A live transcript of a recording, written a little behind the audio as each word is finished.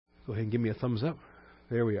Go ahead and give me a thumbs up.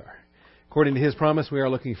 There we are. According to His promise, we are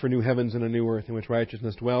looking for new heavens and a new earth in which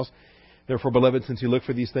righteousness dwells. Therefore, beloved, since you look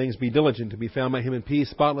for these things, be diligent to be found by Him in peace,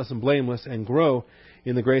 spotless and blameless, and grow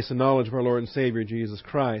in the grace and knowledge of our Lord and Savior, Jesus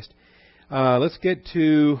Christ. Let's get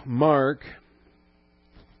to Mark,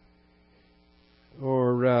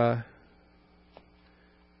 or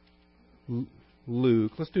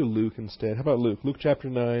Luke. Let's do Luke instead. How about Luke? Luke chapter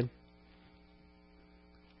 9.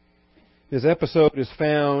 This episode is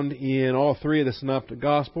found in all three of the Synoptic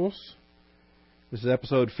Gospels. This is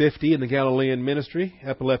episode 50 in the Galilean ministry,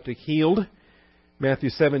 epileptic healed. Matthew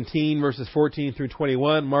 17, verses 14 through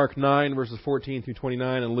 21, Mark 9, verses 14 through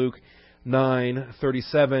 29, and Luke 9,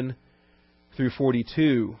 37 through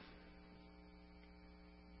 42.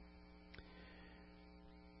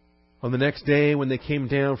 On the next day, when they came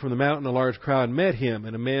down from the mountain, a large crowd met him,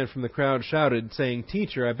 and a man from the crowd shouted, saying,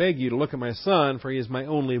 Teacher, I beg you to look at my son, for he is my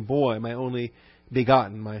only boy, my only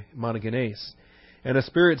begotten, my monogenes. And a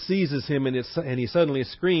spirit seizes him, and he suddenly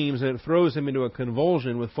screams, and it throws him into a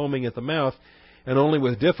convulsion with foaming at the mouth, and only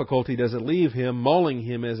with difficulty does it leave him, mauling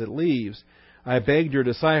him as it leaves. I begged your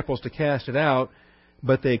disciples to cast it out,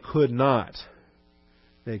 but they could not.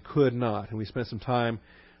 They could not. And we spent some time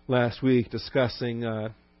last week discussing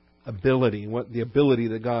ability, what the ability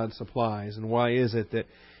that God supplies, and why is it that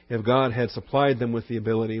if God had supplied them with the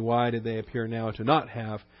ability, why did they appear now to not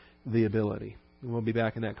have the ability? And we'll be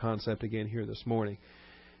back in that concept again here this morning.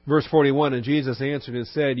 Verse 41, and Jesus answered and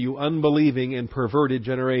said, You unbelieving and perverted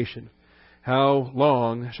generation, how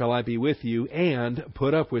long shall I be with you and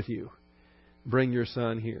put up with you? Bring your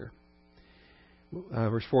son here.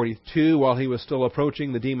 Verse 42, while he was still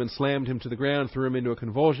approaching, the demon slammed him to the ground, threw him into a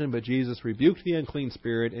convulsion, but Jesus rebuked the unclean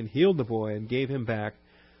spirit and healed the boy and gave him back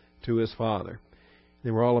to his father.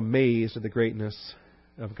 They were all amazed at the greatness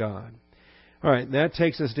of God. All right, that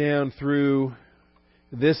takes us down through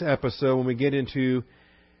this episode. When we get into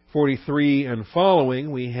 43 and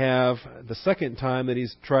following, we have the second time that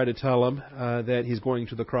he's tried to tell them that he's going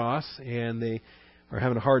to the cross, and they are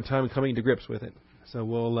having a hard time coming to grips with it. So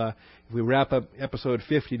we'll, if we wrap up episode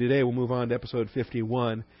 50 today, we'll move on to episode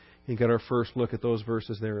 51 and get our first look at those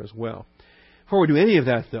verses there as well. Before we do any of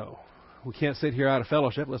that, though, we can't sit here out of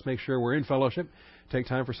fellowship. Let's make sure we're in fellowship. Take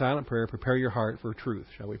time for silent prayer. Prepare your heart for truth.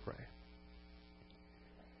 Shall we pray?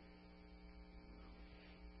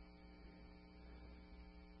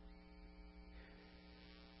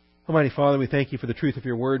 Almighty Father, we thank you for the truth of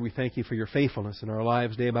your word. We thank you for your faithfulness in our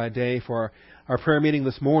lives day by day, for our prayer meeting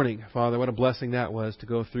this morning. Father, what a blessing that was to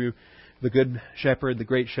go through the Good Shepherd, the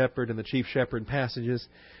Great Shepherd, and the Chief Shepherd passages.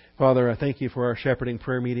 Father, I thank you for our shepherding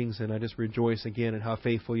prayer meetings, and I just rejoice again at how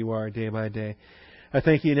faithful you are day by day. I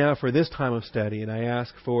thank you now for this time of study, and I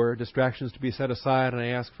ask for distractions to be set aside, and I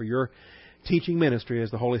ask for your teaching ministry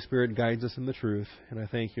as the Holy Spirit guides us in the truth. And I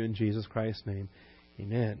thank you in Jesus Christ's name.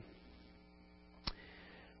 Amen.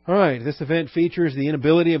 All right, this event features the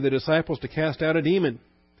inability of the disciples to cast out a demon.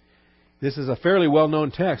 This is a fairly well-known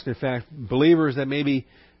text. In fact, believers that maybe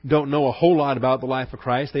don't know a whole lot about the life of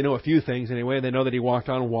Christ, they know a few things anyway. They know that He walked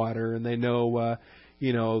on water, and they know, a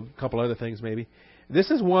couple other things maybe. This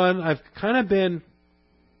is one I've kind of been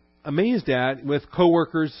amazed at with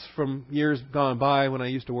coworkers from years gone by when I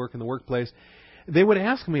used to work in the workplace. They would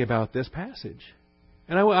ask me about this passage.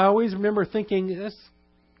 And I always remember thinking, that's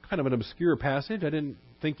kind of an obscure passage. I didn't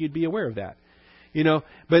think you'd be aware of that.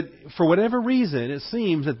 But for whatever reason, it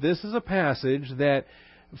seems that this is a passage that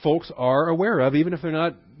folks are aware of, even if they're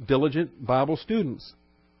not diligent Bible students.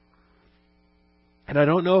 And I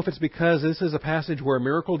don't know if it's because this is a passage where a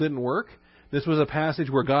miracle didn't work, this was a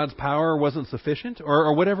passage where God's power wasn't sufficient,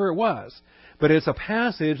 or whatever it was. But it's a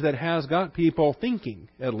passage that has got people thinking,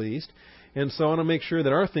 at least. And so I want to make sure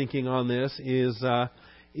that our thinking on this is on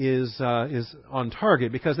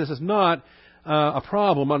target, because this is not a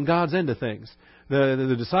problem on God's end of things.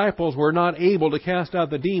 The disciples were not able to cast out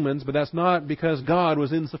the demons, but that's not because God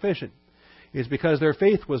was insufficient. It's because their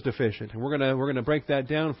faith was deficient, and we're gonna break that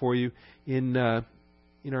down for you in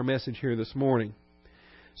our message here this morning.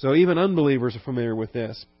 So even unbelievers are familiar with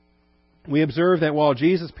this. We observe that while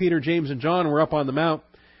Jesus, Peter, James, and John were up on the Mount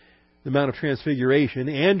of Transfiguration,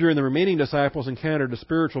 Andrew and the remaining disciples encountered a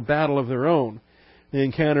spiritual battle of their own. They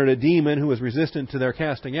encountered a demon who was resistant to their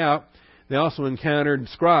casting out. They also encountered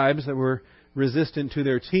scribes that were resistant to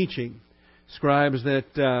their teaching, scribes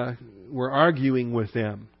that were arguing with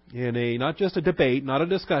them in not just a debate, not a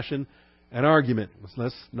discussion, an argument.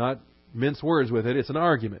 Let's not mince words with it. It's an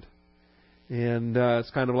argument. And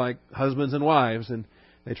it's kind of like husbands and wives, and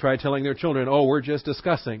they try telling their children, oh, we're just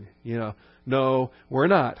discussing. No, we're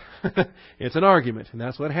not. It's an argument, and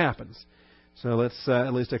that's what happens. So let's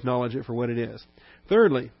at least acknowledge it for what it is.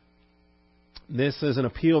 Thirdly, This is an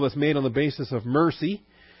appeal that's made on the basis of mercy.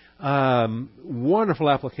 Wonderful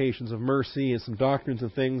applications of mercy and some doctrines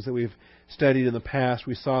and things that we've studied in the past.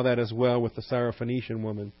 We saw that as well with the Syrophoenician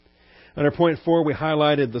woman. Under point 4, we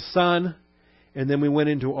highlighted the Son, and then we went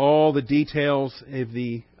into all the details of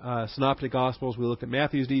the Synoptic Gospels. We looked at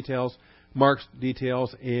Matthew's details, Mark's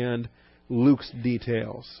details, and Luke's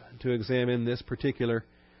details to examine this particular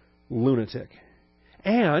lunatic.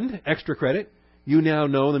 And, extra credit, you now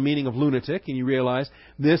know the meaning of lunatic, and you realize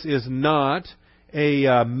this is not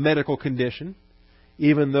a medical condition.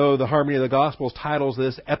 Even though the Harmony of the Gospels titles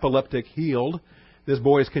this epileptic healed, this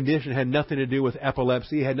boy's condition had nothing to do with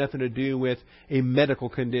epilepsy, had nothing to do with a medical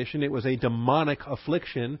condition. It was a demonic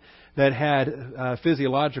affliction that had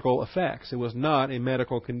physiological effects. It was not a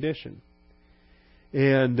medical condition.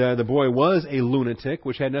 And the boy was a lunatic,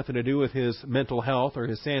 which had nothing to do with his mental health or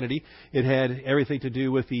his sanity. It had everything to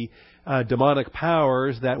do with the demonic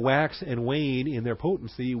powers that wax and wane in their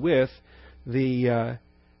potency with the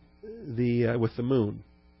moon.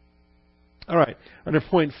 All right. Under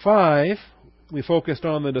point 5, we focused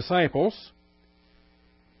on the disciples.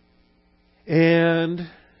 And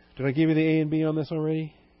did I give you the A and B on this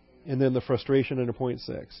already? And then the frustration under point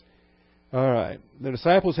 6. All right. The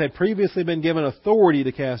disciples had previously been given authority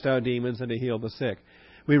to cast out demons and to heal the sick.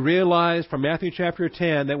 We realized from Matthew chapter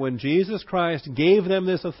 10 that when Jesus Christ gave them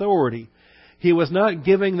this authority, He was not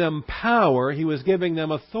giving them power, He was giving them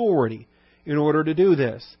authority in order to do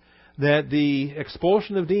this. That the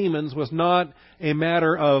expulsion of demons was not a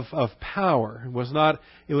matter of power. It was not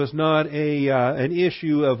an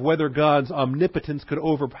issue of whether God's omnipotence could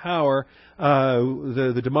overpower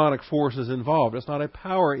the demonic forces involved. It's not a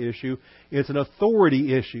power issue. It's an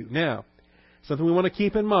authority issue. Now, something we want to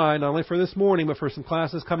keep in mind, not only for this morning, but for some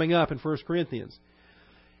classes coming up in 1 Corinthians.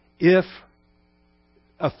 If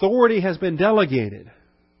authority has been delegated,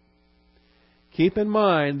 keep in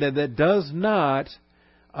mind that that does not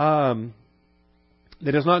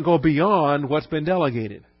go beyond what's been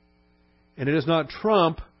delegated. And it does not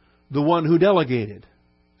trump the one who delegated.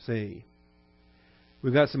 See?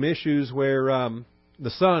 We've got some issues where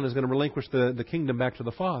the Son is going to relinquish the kingdom back to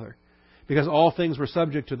the Father. Because all things were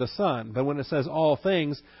subject to the Son. But when it says all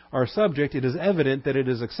things are subject, it is evident that it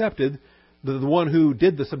is accepted. The one who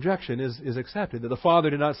did the subjection is accepted. That the Father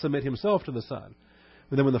did not submit Himself to the Son.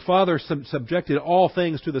 But then when the Father subjected all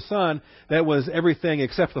things to the Son, that was everything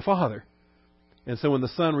except the Father. And so when the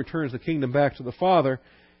Son returns the kingdom back to the Father,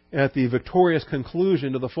 at the victorious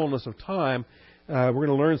conclusion to the fullness of time, we're going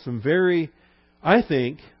to learn some very, I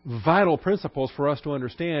think, vital principles for us to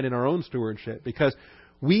understand in our own stewardship. Because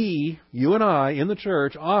we, you and I, in the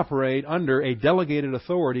church, operate under a delegated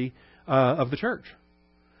authority of the church.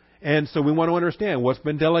 And so we want to understand what's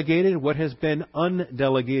been delegated, what has been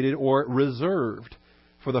undelegated or reserved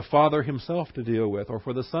for the Father Himself to deal with, or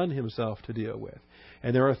for the Son Himself to deal with.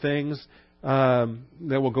 And there are things that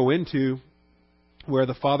we'll go into where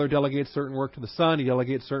the Father delegates certain work to the Son, He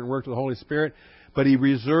delegates certain work to the Holy Spirit, but He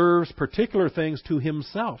reserves particular things to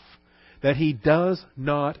Himself that He does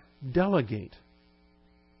not delegate.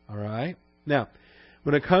 All right? Now,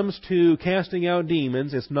 when it comes to casting out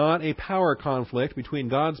demons, it's not a power conflict between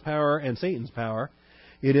God's power and Satan's power.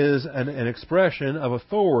 It is an expression of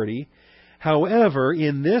authority. However,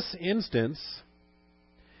 in this instance,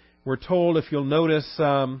 we're told, if you'll notice,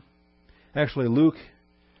 actually Luke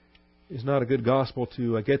is not a good gospel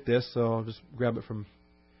to get this, so I'll just grab it from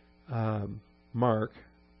Mark,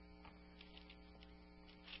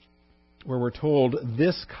 where we're told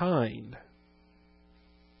this kind.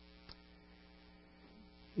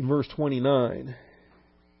 In verse 29,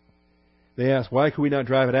 they ask, why could we not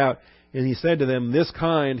drive it out? And He said to them, this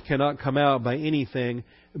kind cannot come out by anything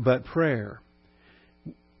but prayer.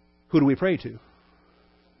 Who do we pray to?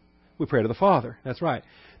 We pray to the Father. That's right.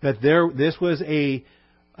 That this was a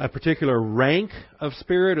particular rank of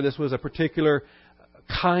spirit, or this was a particular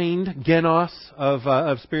kind, genos,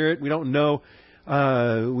 of spirit. We don't know.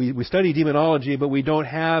 We study demonology, but we don't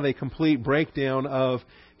have a complete breakdown of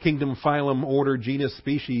kingdom, phylum, order, genus,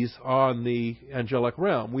 species on the angelic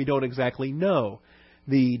realm. We don't exactly know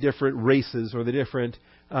the different races or the different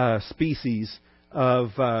species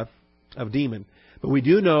of demon. But we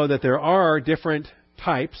do know that there are different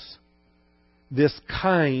types. This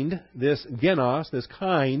kind, this genos, this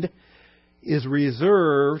kind, is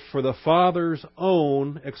reserved for the Father's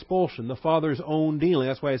own expulsion, the Father's own dealing.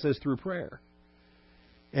 That's why it says through prayer.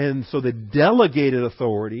 And so the delegated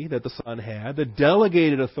authority that the Son had, the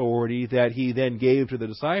delegated authority that He then gave to the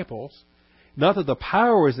disciples, not that the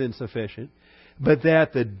power was insufficient, but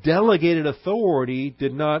that the delegated authority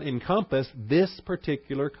did not encompass this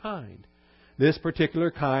particular kind. This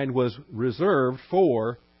particular kind was reserved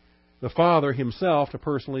for the Father Himself to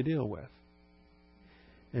personally deal with.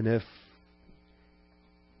 And if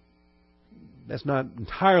that's not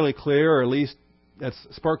entirely clear, or at least that's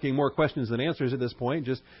sparking more questions than answers at this point,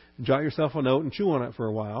 just jot yourself a note and chew on it for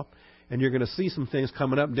a while. And you're going to see some things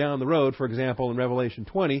coming up down the road. For example, in Revelation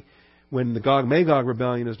 20, when the Gog-Magog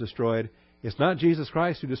rebellion is destroyed, it's not Jesus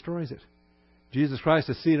Christ who destroys it. Jesus Christ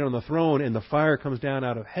is seated on the throne, and the fire comes down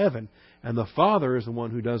out of heaven, and the Father is the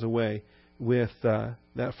one who does away with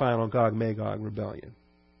that final Gog-Magog rebellion.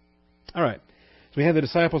 All right. So we have the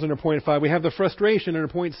disciples under point 5. We have the frustration under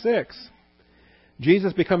point 6.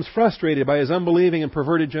 Jesus becomes frustrated by his unbelieving and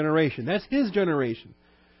perverted generation. That's his generation.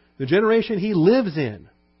 The generation he lives in.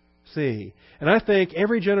 See? And I think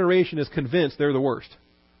every generation is convinced they're the worst.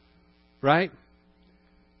 Right?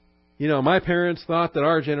 You know, my parents thought that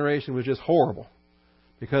our generation was just horrible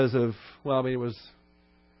because of, but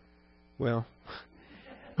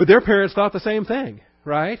their parents thought the same thing,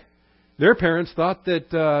 right? Their parents thought that,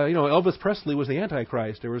 Elvis Presley was the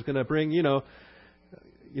Antichrist. It was going to bring, you know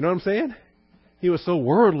what I'm saying? He was so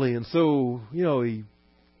worldly and so, he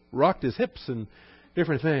rocked his hips and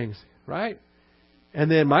different things, right? And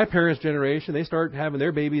then my parents' generation, they start having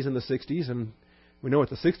their babies in the 60s, and we know what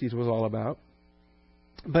the 60s was all about.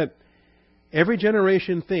 But every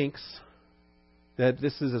generation thinks that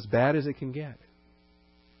this is as bad as it can get.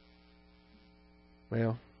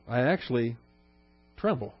 Well, I actually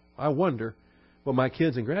tremble. I wonder what my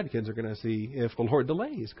kids and grandkids are going to see if the Lord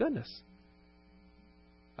delays. Goodness.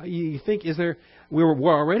 You think, we're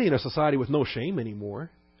already in a society with no shame anymore.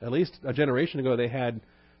 At least a generation ago they had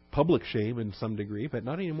public shame in some degree, but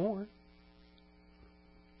not anymore.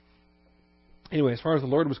 Anyway, as far as the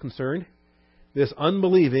Lord was concerned, this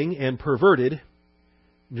unbelieving and perverted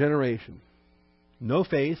generation. No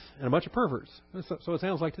faith and a bunch of perverts. So it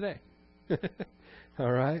sounds like today.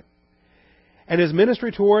 All right? And his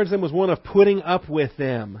ministry towards them was one of putting up with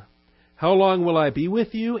them. How long will I be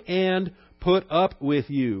with you and put up with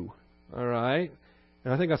you? All right?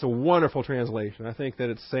 And I think that's a wonderful translation. I think that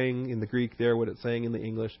it's saying in the Greek there what it's saying in the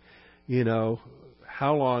English.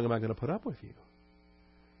 How long am I going to put up with you?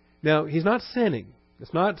 Now, he's not sinning.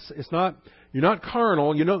 It's not. You're not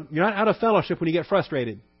carnal. You're not out of fellowship when you get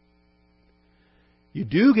frustrated. You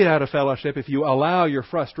do get out of fellowship if you allow your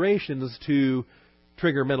frustrations to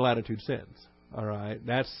trigger mental attitude sins. All right,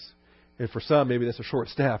 and for some maybe that's a short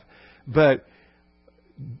step, but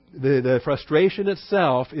the frustration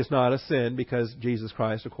itself is not a sin because Jesus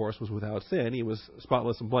Christ, of course, was without sin. He was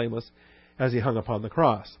spotless and blameless as he hung upon the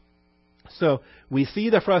cross. So we see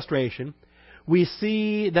the frustration. We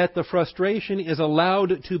see that the frustration is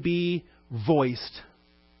allowed to be voiced.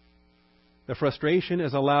 The frustration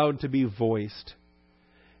is allowed to be voiced.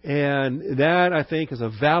 And that, I think, is a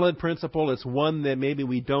valid principle. It's one that maybe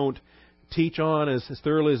we don't teach on as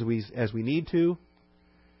thoroughly as we need to.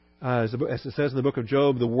 As it says in the book of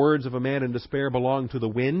Job, the words of a man in despair belong to the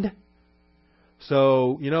wind.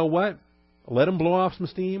 So, you know what? Let them blow off some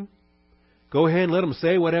steam. Go ahead and let them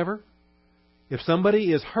say whatever. If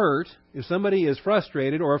somebody is hurt, if somebody is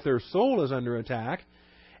frustrated, or if their soul is under attack,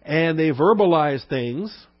 and they verbalize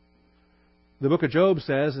things, the book of Job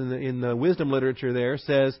says, in the wisdom literature there,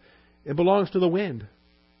 says, it belongs to the wind.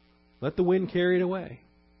 Let the wind carry it away.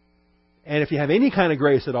 And if you have any kind of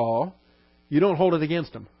grace at all, you don't hold it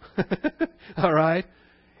against them. All right?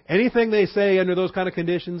 Anything they say under those kind of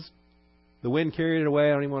conditions, the wind carried it away.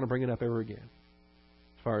 I don't even want to bring it up ever again,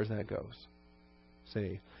 as far as that goes.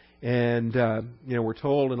 See? And, we're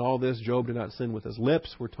told in all this, Job did not sin with his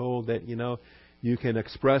lips. We're told that, you can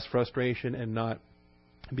express frustration and not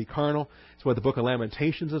be carnal. It's what the book of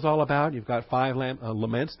Lamentations is all about. You've got 5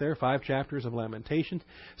 laments there, 5 chapters of Lamentations.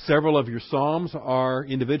 Several of your Psalms are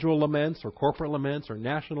individual laments or corporate laments or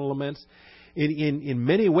national laments. In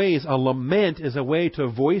many ways, a lament is a way to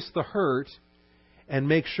voice the hurt and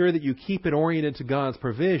make sure that you keep it oriented to God's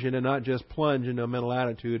provision and not just plunge into a mental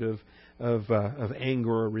attitude of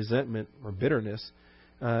anger or resentment or bitterness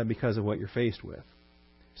because of what you're faced with.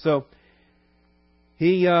 So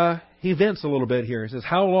he vents a little bit here. He says,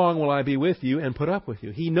 how long will I be with you and put up with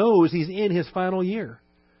you? He knows he's in his final year.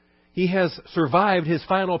 He has survived his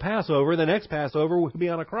final Passover. The next Passover will be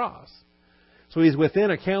on a cross. So he's within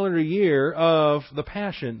a calendar year of the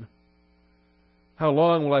Passion. How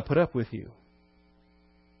long will I put up with you?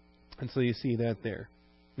 And so you see that there.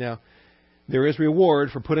 Now, there is reward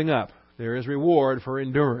for putting up. There is reward for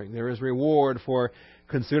enduring. There is reward for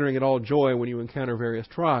considering it all joy when you encounter various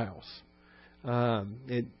trials.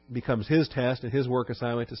 It becomes his test and his work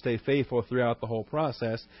assignment to stay faithful throughout the whole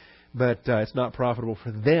process, but it's not profitable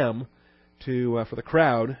for them for the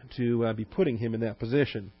crowd to be putting him in that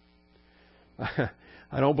position.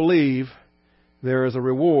 I don't believe there is a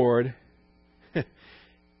reward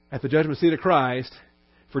at the judgment seat of Christ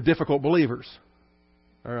for difficult believers.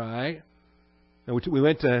 All right? And we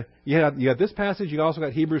went to you have this passage. You also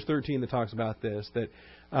got Hebrews 13 that talks about this, that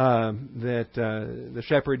the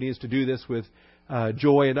shepherd needs to do this with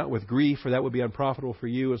joy and not with grief, for that would be unprofitable for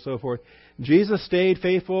you, and so forth. Jesus stayed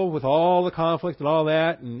faithful with all the conflict and all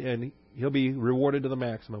that, and he'll be rewarded to the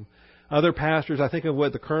maximum. Other pastors, I think of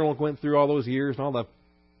what the colonel went through all those years and all the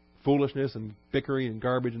foolishness and bickering and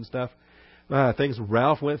garbage and stuff. Things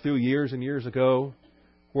Ralph went through years and years ago,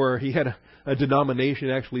 where he had a denomination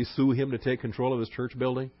actually sue him to take control of his church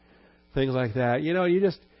building. Things like that. You know,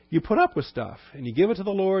 you put up with stuff, and you give it to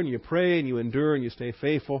the Lord, and you pray, and you endure, and you stay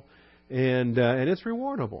faithful, and it's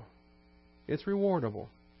rewardable. It's rewardable.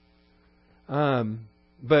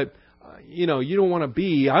 But you don't want to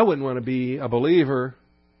be. I wouldn't want to be a believer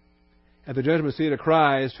at the judgment seat of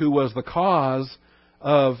Christ who was the cause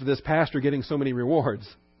of this pastor getting so many rewards.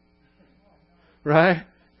 Right?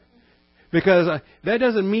 Because that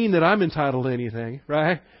doesn't mean that I'm entitled to anything,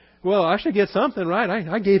 right? Well, I should get something, right?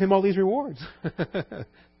 I gave him all these rewards.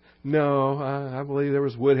 No, I believe there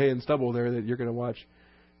was wood, hay, and stubble there that you're going to watch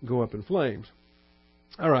go up in flames.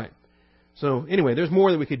 All right. So anyway, there's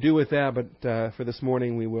more that we could do with that, but for this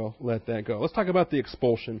morning we will let that go. Let's talk about the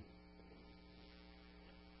expulsion.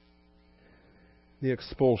 The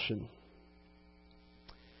expulsion.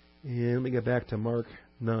 And let me get back to Mark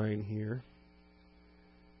 9 here.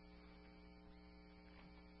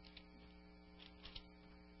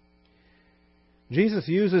 Jesus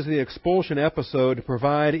uses the expulsion episode to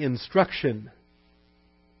provide instruction.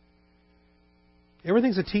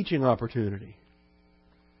 Everything's a teaching opportunity.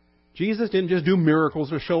 Jesus didn't just do miracles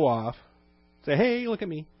to show off. Say, hey, look at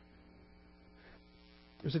me.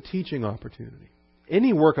 There's a teaching opportunity.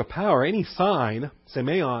 Any work of power, any sign,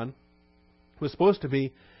 semeion, was supposed to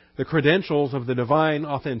be the credentials of the divine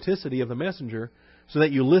authenticity of the messenger so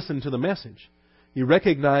that you listen to the message. You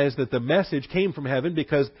recognize that the message came from heaven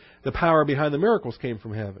because the power behind the miracles came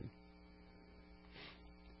from heaven.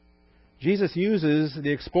 Jesus uses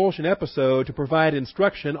the expulsion episode to provide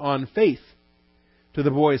instruction on faith to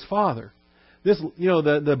the boy's father.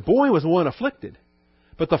 The boy was the one afflicted,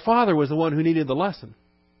 but the father was the one who needed the lesson.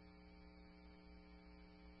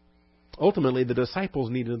 Ultimately, the disciples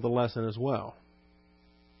needed the lesson as well.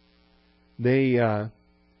 They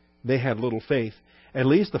had little faith. At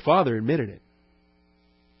least the father admitted it.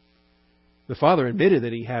 The father admitted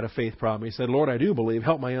that he had a faith problem. He said, Lord, I do believe.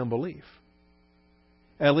 Help my unbelief.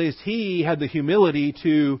 At least he had the humility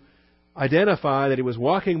to identify that he was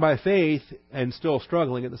walking by faith and still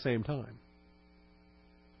struggling at the same time.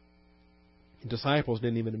 The disciples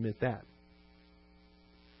didn't even admit that.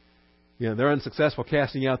 They're unsuccessful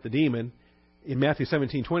casting out the demon. In Matthew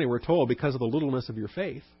 17:20, we're told, because of the littleness of your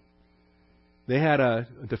faith. They had a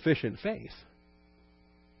deficient faith.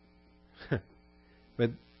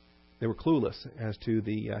 But they were clueless as to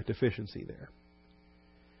the deficiency there.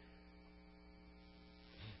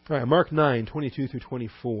 All right, Mark 9:22 through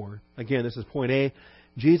 24. Again, this is point A.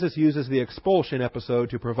 Jesus uses the expulsion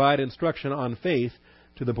episode to provide instruction on faith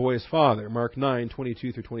to the boy's father. Mark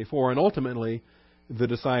 9:22 through 24, and ultimately the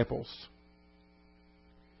disciples.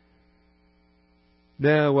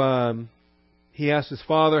 Now, he asked his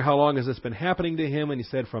father, how long has this been happening to him? And he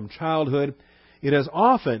said, from childhood. It has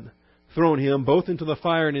often thrown him both into the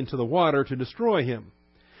fire and into the water to destroy him.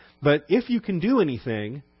 But if you can do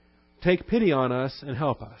anything, take pity on us and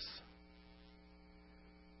help us.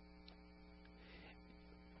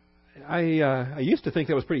 I used to think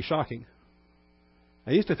that was pretty shocking.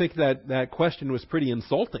 I used to think that question was pretty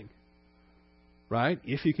insulting. Right?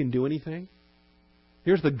 If you can do anything.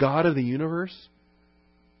 Here's the God of the universe.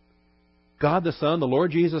 God the Son, the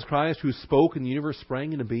Lord Jesus Christ, who spoke and the universe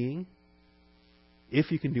sprang into being.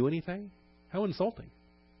 If you can do anything? How insulting.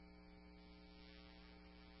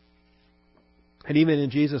 And even in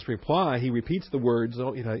Jesus' reply, he repeats the words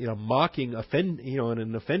in a mocking, in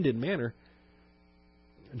an offended manner.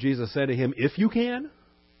 Jesus said to him, if you can.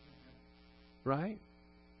 Right?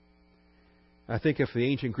 I think if the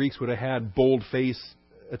ancient Greeks would have had boldface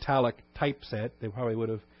italic typeset, they probably would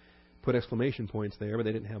have put exclamation points there, but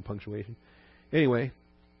they didn't have punctuation. Anyway,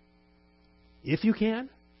 if you can.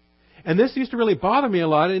 And this used to really bother me a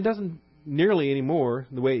lot, and it doesn't nearly anymore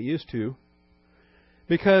the way it used to,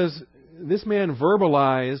 because this man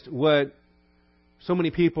verbalized what so many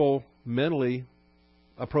people mentally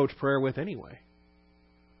approach prayer with anyway.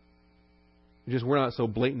 Just we're not so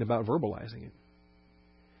blatant about verbalizing it.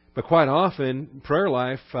 But quite often, prayer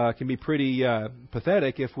life can be pretty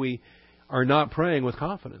pathetic if we are not praying with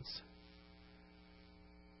confidence.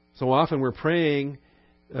 So often we're praying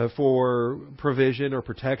for provision or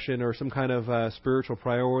protection or some kind of spiritual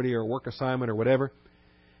priority or work assignment or whatever,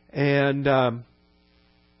 and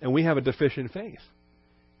we have a deficient faith,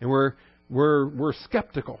 and we're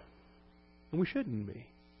skeptical, and we shouldn't be.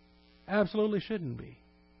 Absolutely shouldn't be.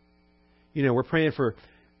 You know, we're praying for,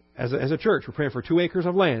 as a church, we're praying for 2 acres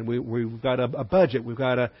of land. We've got a budget. We've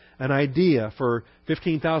got an idea for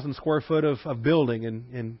 15,000 square foot of building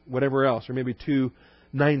and whatever else, or maybe 2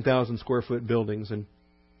 9,000 square foot buildings and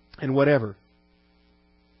whatever.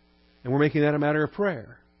 And we're making that a matter of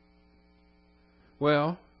prayer.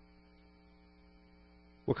 Well,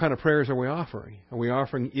 what kind of prayers are we offering? Are we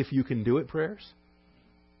offering if you can do it prayers?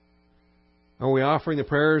 Are we offering the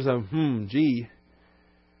prayers of,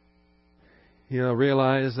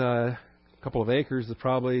 realize a couple of acres is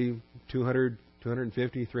probably $200,000,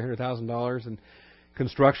 $250,000, $300,000, and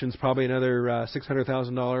construction's probably another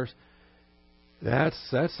 $600,000.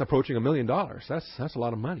 That's approaching $1 million. That's a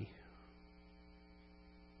lot of money.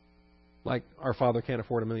 Like our Father can't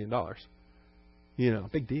afford $1 million. You know,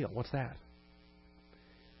 big deal. What's that?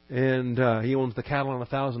 And He owns the cattle on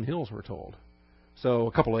 1,000 hills, we're told. So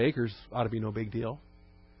a couple of acres ought to be no big deal.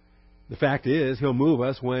 The fact is, He'll move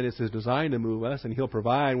us when it's His design to move us, and He'll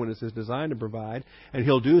provide when it's His design to provide, and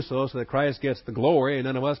He'll do so that Christ gets the glory and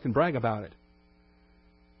none of us can brag about it.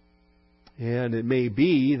 And it may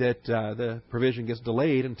be that the provision gets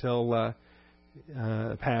delayed until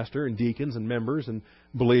pastor and deacons and members and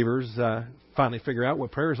believers finally figure out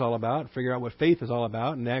what prayer is all about, figure out what faith is all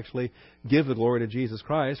about, and actually give the glory to Jesus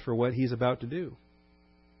Christ for what He's about to do.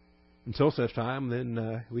 Until such time,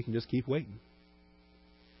 then we can just keep waiting.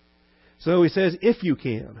 So He says, if you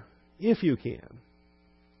can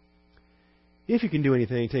do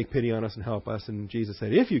anything, take pity on us and help us. And Jesus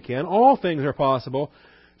said, if you can, all things are possible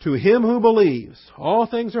to him who believes. All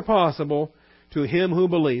things are possible to him who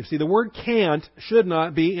believes. See, the word can't should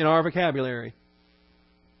not be in our vocabulary.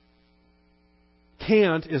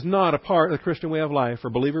 Can't is not a part of the Christian way of life for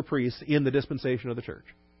believer priests in the dispensation of the church.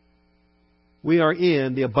 We are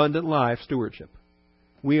in the abundant life stewardship.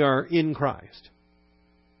 We are in Christ.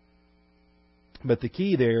 But the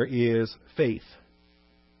key there is faith.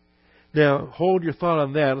 Now, hold your thought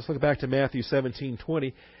on that. Let's look back to Matthew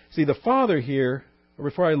 17:20. See, the Father here,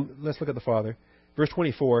 let's look at the Father. Verse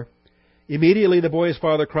 24. Immediately the boy's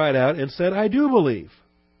father cried out and said, I do believe.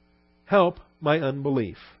 Help my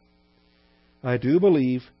unbelief. I do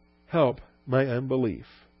believe. Help my unbelief.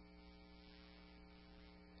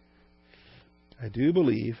 I do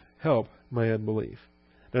believe. Help my unbelief.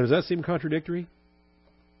 Now, does that seem contradictory?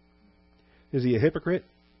 Is he a hypocrite?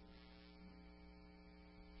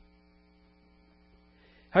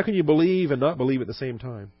 How can you believe and not believe at the same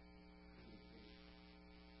time?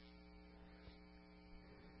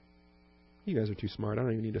 You guys are too smart. I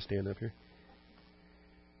don't even need to stand up here.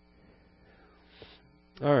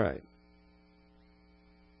 All right.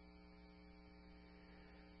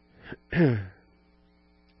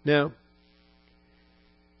 Now, is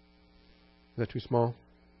that too small?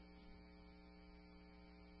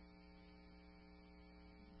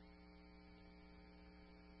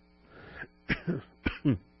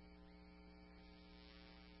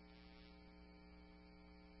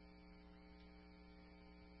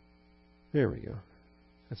 There we go.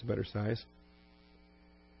 That's a better size.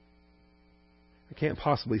 I can't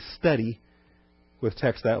possibly study with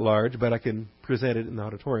text that large, but I can present it in the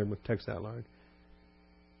auditorium with text that large.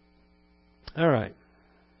 All right.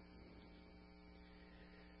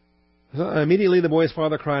 So immediately the boy's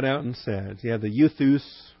father cried out and said, you have the euthus,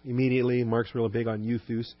 immediately, Mark's really big on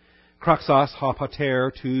euthus, Kraxos ha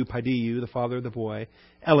pater tu paidiou, the father of the boy,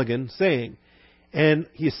 elegan, saying, and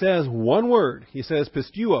he says one word, he says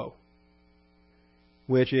pistuo,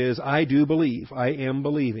 which is, I do believe, I am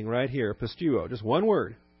believing, right here, pistuo, just one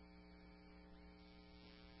word.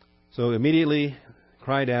 So immediately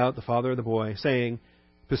cried out the father of the boy, saying,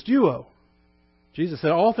 pistuo. Jesus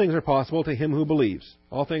said, all things are possible to him who believes.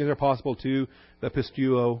 All things are possible to the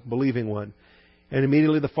pistuo, believing one. And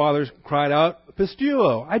immediately the father cried out,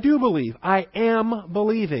 pistuo, I do believe, I am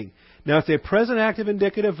believing. Now it's a present active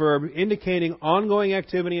indicative verb indicating ongoing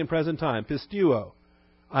activity in present time, pistuo.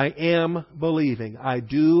 I am believing. I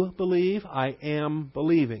do believe. I am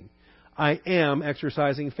believing. I am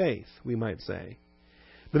exercising faith, we might say.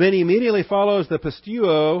 But then he immediately follows the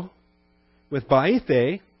pistuo with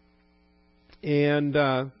baithe. And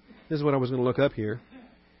this is what I was going to look up here.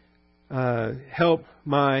 Help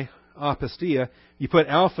my apistia. You put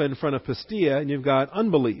alpha in front of pistia, and you've got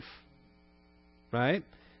unbelief. Right?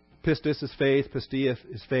 Pistis is faith. Pistia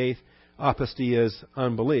is faith. apostia is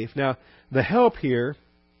unbelief. Now, the help here,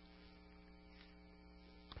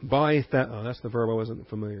 baitheo, that's the verb I wasn't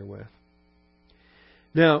familiar with.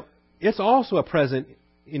 Now, it's also a present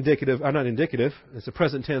indicative, not indicative, it's a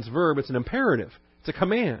present tense verb, it's an imperative, it's a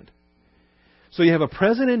command. So you have a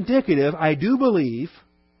present indicative, I do believe,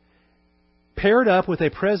 paired up with a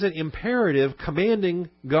present imperative commanding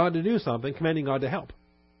God to do something, commanding God to help.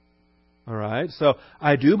 All right, so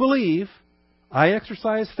I do believe, I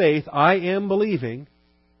exercise faith, I am believing.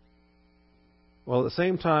 Well, at the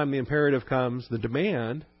same time, the imperative comes, the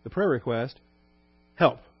demand, the prayer request,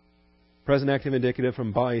 help. Present active indicative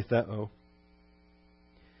from baitheo.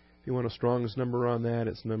 If you want a Strong's number on that,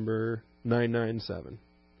 it's number 997.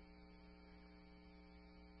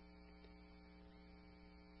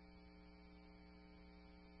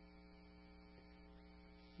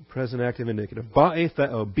 Present active indicative.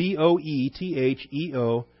 Baitheo.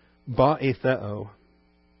 B-O-E-T-H-E-O. Baitheo.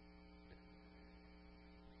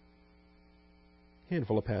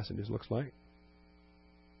 Handful of passages, looks like.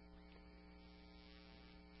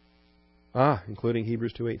 Including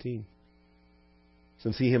Hebrews 2:18.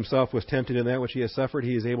 Since he himself was tempted in that which he has suffered,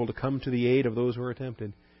 he is able to come to the aid of those who are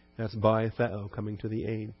tempted. That's baitheo, coming to the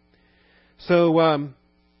aid. So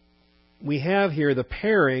we have here the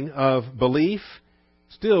pairing of belief,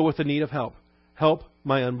 still with the need of help. Help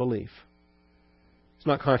my unbelief. It's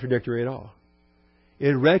not contradictory at all.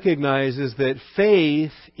 It recognizes that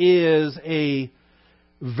faith is a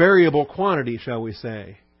variable quantity, shall we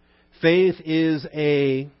say. Faith is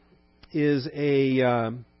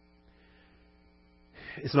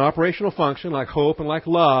it's an operational function like hope and like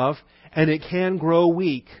love, and it can grow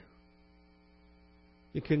weak.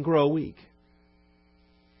 It can grow weak.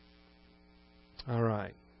 All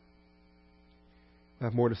right. I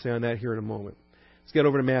have more to say on that here in a moment. Let's get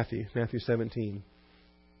over to Matthew 17.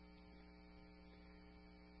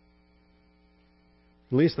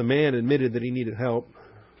 At least the man admitted that he needed help.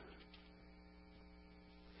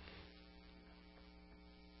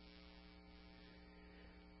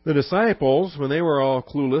 The disciples, when they were all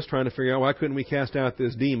clueless, trying to figure out why couldn't we cast out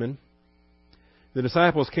this demon, the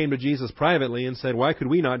disciples came to Jesus privately and said, why could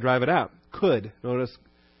we not drive it out? Could. Notice,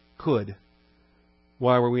 could.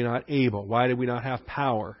 Why were we not able? Why did we not have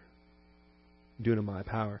power? Dunamai,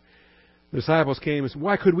 power. The disciples came and said,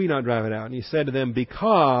 why could we not drive it out? And he said to them,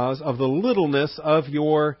 because of the littleness of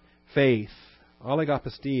your faith.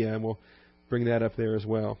 Oligopistia, and we'll bring that up there as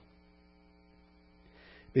well.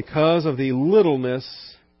 Because of the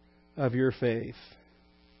littleness of your faith.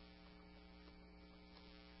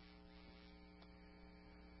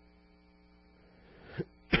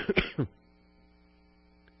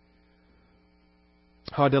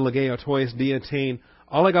 Ha delegeo tois diatein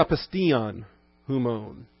oligopistion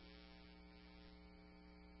humon.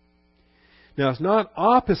 Now, it's not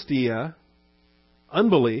apostia,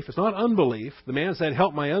 unbelief. It's not unbelief. The man said,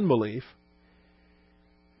 help my unbelief.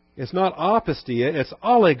 It's not apostia, it's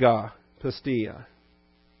oligopistia.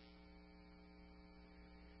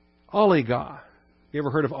 Oliga. You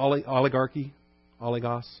ever heard of oligarchy?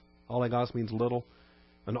 Oligos. Oligos means little.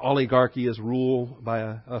 An oligarchy is ruled by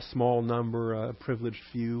a small number, a privileged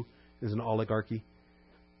few is an oligarchy.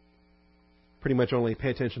 Pretty much only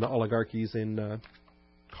pay attention to oligarchies in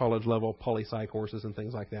college level poli-sci courses and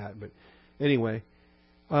things like that. But anyway,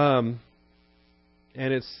 and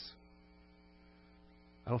it's,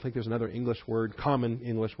 I don't think there's another English word, common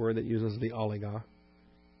English word that uses the oliga.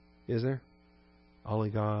 Is there?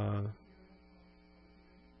 Oliga.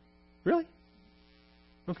 Really?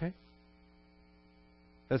 Okay.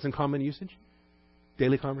 That's in common usage?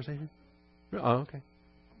 Daily conversation? Oh, okay.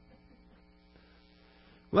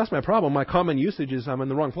 Well, that's my problem. My common usage is I'm in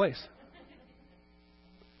the wrong place.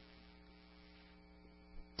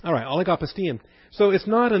 All right, oligopistian. So it's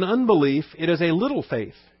not an unbelief. It is a little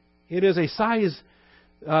faith. It is a size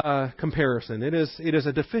comparison. It is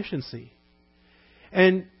a deficiency.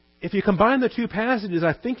 And if you combine the two passages,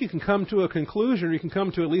 I think you can come to a conclusion, or you can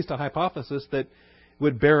come to at least a hypothesis that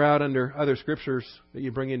would bear out under other scriptures that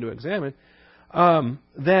you bring in to examine,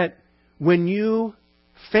 that when you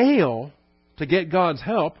fail to get God's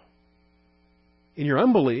help in your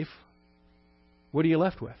unbelief, what are you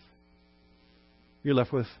left with? You're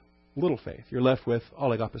left with little faith. You're left with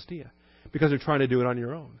oligopistia, because you're trying to do it on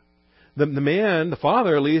your own. The man, the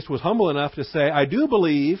father at least, was humble enough to say, I do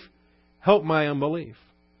believe, help my unbelief.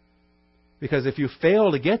 Because if you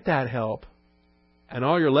fail to get that help, and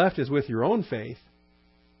all you're left is with your own faith,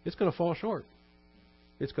 it's going to fall short.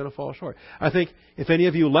 It's going to fall short. I think if any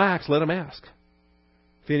of you lacks, let him ask.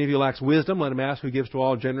 If any of you lacks wisdom, let him ask, who gives to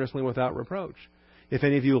all generously without reproach. If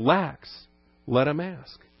any of you lacks, let him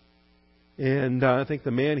ask. And I think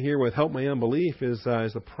the man here with help my unbelief is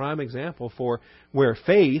the prime example for where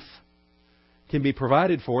faith can be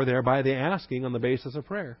provided for there by the asking on the basis of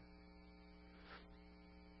prayer.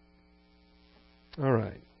 All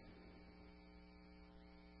right.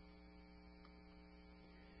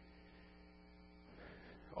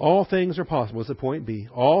 All things are possible. Is it point B?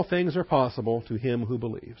 All things are possible to him who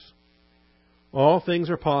believes. All things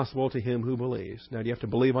are possible to him who believes. Now, do you have to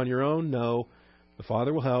believe on your own? No. The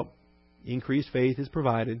Father will help. Increased faith is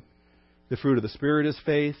provided. The fruit of the Spirit is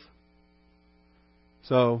faith.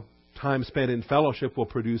 So, time spent in fellowship will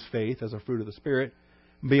produce faith as a fruit of the Spirit.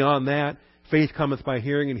 Beyond that, faith cometh by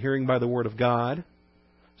hearing, and hearing by the Word of God.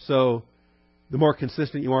 So, the more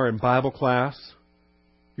consistent you are in Bible class,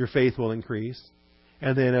 your faith will increase.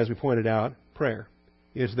 And then, as we pointed out, prayer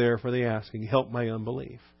is there for the asking. Help my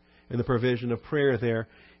unbelief. And the provision of prayer there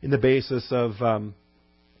in the basis of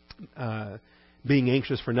being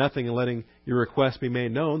anxious for nothing and letting your requests be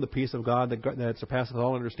made known, the peace of God that surpasses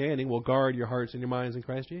all understanding will guard your hearts and your minds in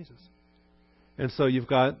Christ Jesus. And so you've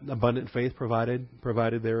got abundant faith provided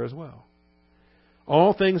there as well.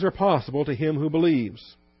 All things are possible to him who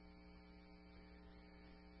believes.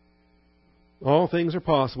 All things are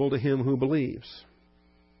possible to him who believes.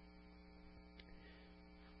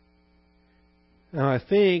 Now, I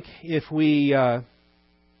think if we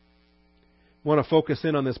want to focus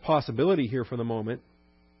in on this possibility here for the moment,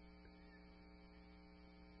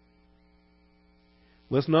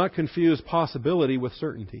 let's not confuse possibility with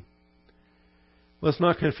certainty. Let's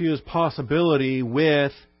not confuse possibility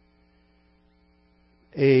with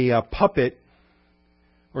a puppet,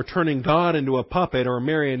 or turning God into a puppet or a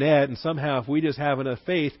marionette, and somehow if we just have enough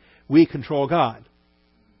faith, we control God.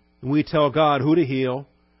 And we tell God who to heal,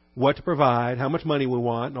 what to provide, how much money we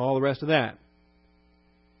want, and all the rest of that.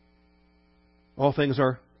 All things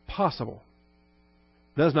are possible.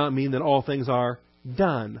 Does not mean that all things are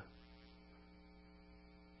done.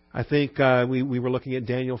 I think we were looking at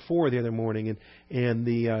Daniel 4 the other morning, and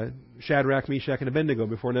the Shadrach, Meshach, and Abednego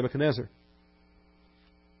before Nebuchadnezzar.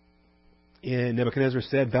 And Nebuchadnezzar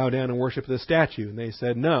said, bow down and worship the statue. And they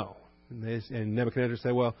said, no. And Nebuchadnezzar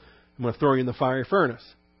said, well, I'm going to throw you in the fiery furnace.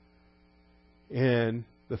 And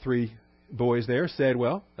the three boys there said,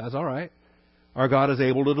 well, that's all right. Our God is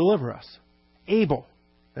able to deliver us. Able.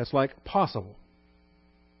 That's like possible.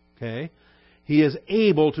 Okay? He is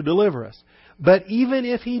able to deliver us. But even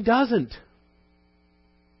if He doesn't,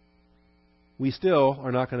 we still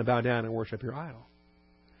are not going to bow down and worship your idol.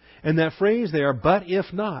 And that phrase there, but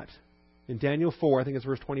if not, in Daniel 4, I think it's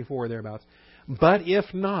verse 24 thereabouts, but if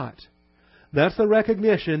not, that's the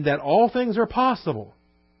recognition that all things are possible,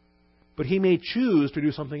 but He may choose to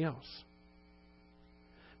do something else.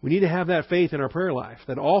 We need to have that faith in our prayer life,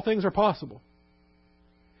 that all things are possible.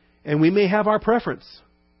 And we may have our preference,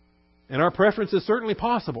 and our preference is certainly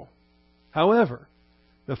possible. However,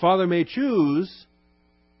 the Father may choose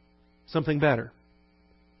something better,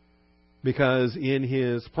 because in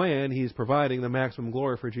His plan, He's providing the maximum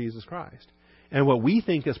glory for Jesus Christ. And what we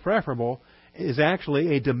think is preferable is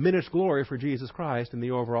actually a diminished glory for Jesus Christ in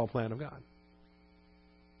the overall plan of God.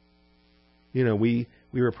 You know, we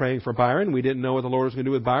were praying for Byron. We didn't know what the Lord was going to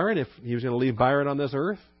do with Byron, if He was going to leave Byron on this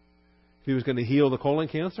earth, if He was going to heal the colon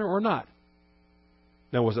cancer or not.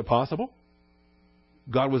 Now, was it possible?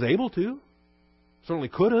 God was able to. Certainly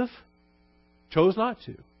could have. Chose not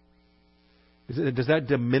to. Does that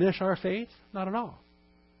diminish our faith? Not at all.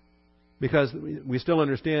 Because we still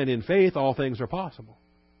understand in faith all things are possible.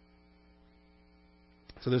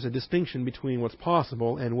 So there's a distinction between what's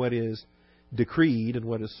possible and what is decreed and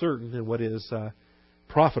what is certain and what is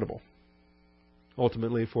profitable,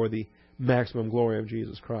 ultimately for the maximum glory of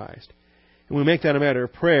Jesus Christ. And when we make that a matter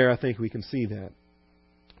of prayer, I think we can see that.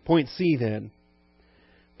 Point C then.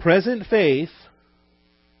 Present faith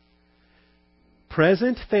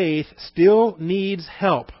still needs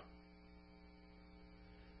help.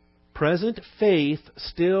 Present faith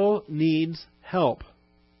still needs help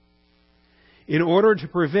in order to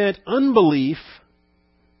prevent unbelief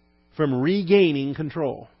from regaining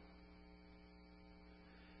control.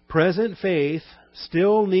 Present faith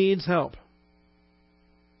still needs help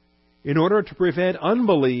in order to prevent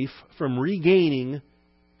unbelief from regaining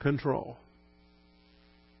control.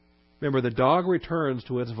 Remember, the dog returns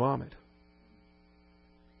to its vomit.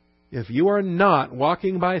 If you are not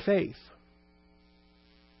walking by faith,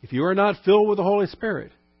 if you are not filled with the Holy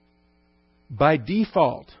Spirit, by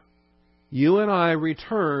default, you and I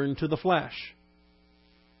return to the flesh.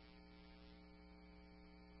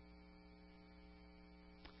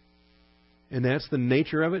 And that's the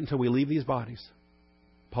nature of it until we leave these bodies.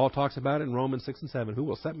 Paul talks about it in Romans 6 and 7. Who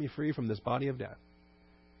will set me free from this body of death?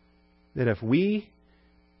 That's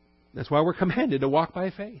why we're commanded to walk by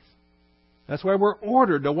faith. That's why we're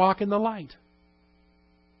ordered to walk in the light.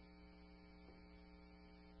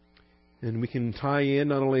 And we can tie in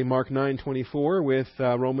not only Mark 9:24 with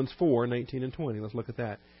Romans 4:19 and 20. Let's look at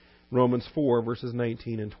that. Romans 4, verses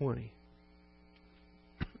 19 and 20.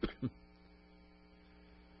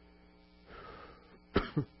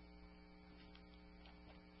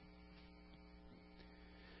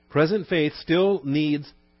 Present faith still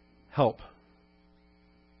needs help.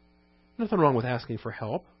 Nothing wrong with asking for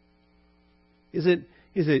help. Is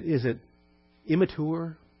it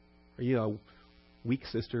immature? Are you a weak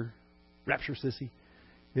sister? Rapture sissy?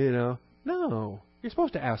 No. You're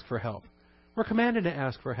supposed to ask for help. We're commanded to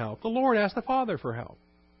ask for help. The Lord asked the Father for help.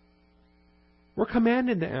 We're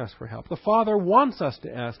commanded to ask for help. The Father wants us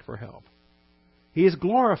to ask for help. He is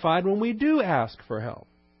glorified when we do ask for help.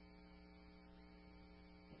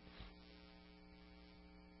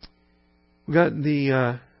 We've got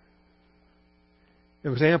the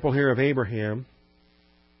example here of Abraham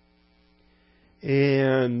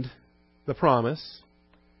and the promise.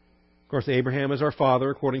 Of course, Abraham is our father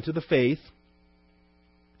according to the faith,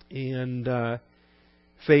 and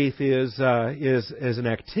faith is an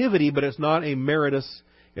activity, but it's not a meritorious.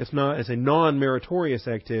 It's a non-meritorious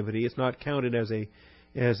activity. It's not counted as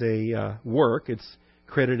a work. It's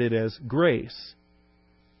credited as grace.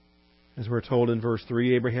 As we're told in verse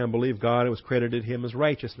 3, Abraham believed God and it was credited him as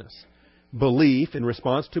righteousness. Belief, in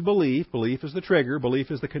response to belief is the trigger,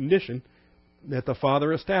 belief is the condition that the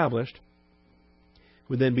Father established,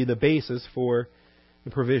 would then be the basis for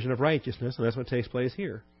the provision of righteousness, and that's what takes place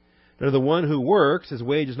here. Now, to the one who works, his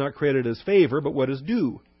wage is not credited as favor, but what is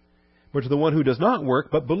due. But to the one who does not work,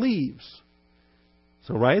 but believes.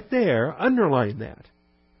 So right there, underline that.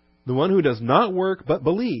 The one who does not work, but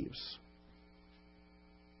believes.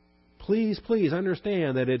 Please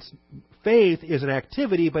understand that faith is an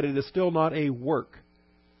activity, but it is still not a work.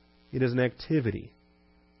 It is an activity.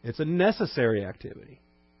 It's a necessary activity.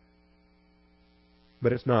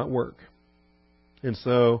 But it's not work. And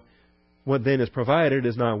so, what then is provided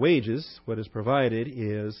is not wages. What is provided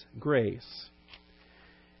is grace.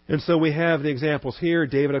 And so we have the examples here.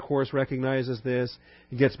 David, of course, recognizes this.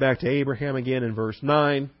 He gets back to Abraham again in verse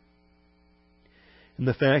 9. And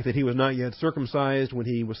the fact that he was not yet circumcised when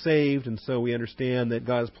he was saved. And so we understand that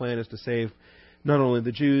God's plan is to save not only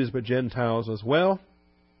the Jews, but Gentiles as well.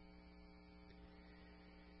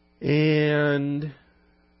 And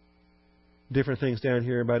different things down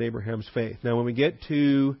here about Abraham's faith. Now, when we get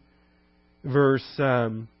to verse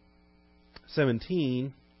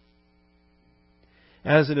 17,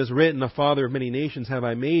 as it is written, a father of many nations have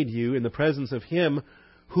I made you in the presence of him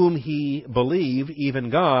whom he believed, even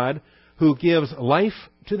God, who gives life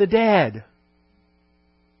to the dead.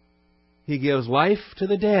 He gives life to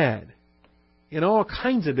the dead. In all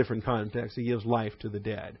kinds of different contexts, he gives life to the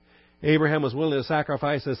dead. Abraham was willing to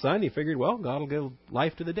sacrifice his son. He figured, well, God will give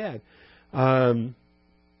life to the dead.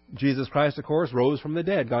 Jesus Christ, of course, rose from the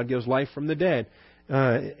dead. God gives life from the dead.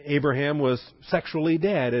 Abraham was sexually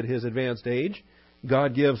dead at his advanced age.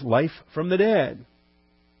 God gives life from the dead.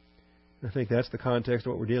 I think that's the context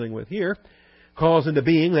of what we're dealing with here. Calls into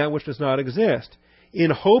being that which does not exist. In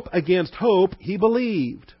hope against hope, he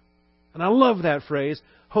believed. And I love that phrase,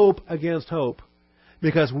 hope against hope.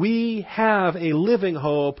 Because we have a living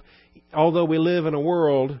hope, although we live in a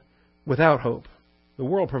world without hope. The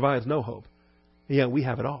world provides no hope. And yet we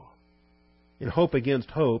have it all. In hope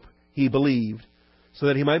against hope, he believed, so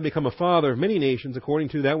that he might become a father of many nations according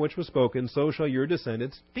to that which was spoken, so shall your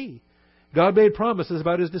descendants be. God made promises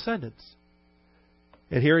about his descendants.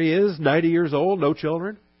 And here he is, 90 years old, no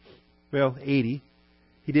children. Well, 80.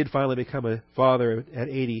 He did finally become a father at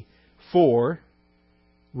 84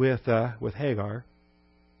 with Hagar.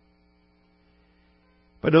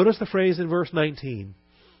 But notice the phrase in verse 19.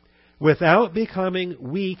 Without becoming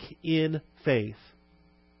weak in faith.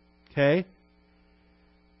 Okay?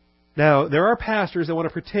 Now, there are pastors that want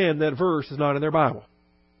to pretend that verse is not in their Bible.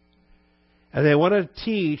 And they want to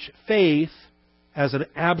teach faith as an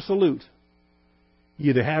absolute. You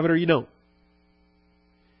either have it or you don't.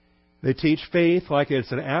 They teach faith like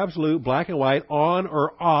it's an absolute, black and white, on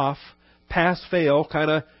or off, pass-fail kind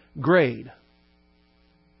of grade.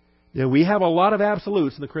 Now, we have a lot of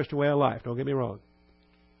absolutes in the Christian way of life, don't get me wrong.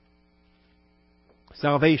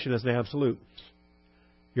 Salvation is an absolute.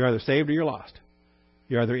 You're either saved or you're lost.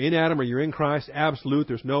 You're either in Adam or you're in Christ. Absolute.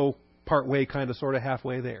 There's no part way, kind of, sort of,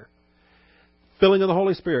 halfway there. Filling of the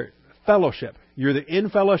Holy Spirit. Fellowship. You're either in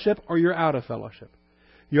fellowship or you're out of fellowship.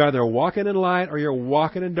 You're either walking in light or you're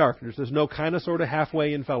walking in darkness. There's no kind of, sort of,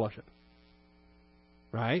 halfway in fellowship.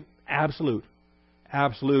 Right? Absolute.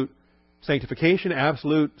 Absolute Sanctification,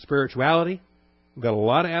 absolute spirituality. We've got a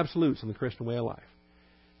lot of absolutes in the Christian way of life.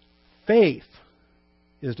 Faith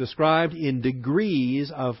is described in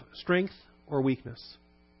degrees of strength or weakness.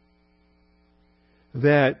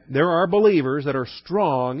 That there are believers that are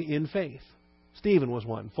strong in faith. Stephen was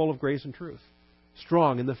one, full of grace and truth,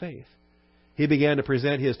 strong in the faith. He began to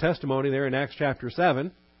present his testimony there in Acts chapter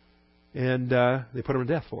 7, and they put him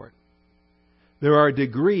to death for it. There are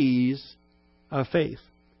degrees of faith.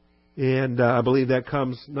 And I believe that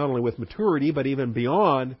comes not only with maturity, but even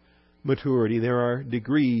beyond maturity. There are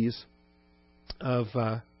degrees of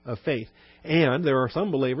faith. And there are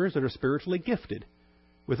some believers that are spiritually gifted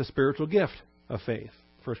with a spiritual gift of faith.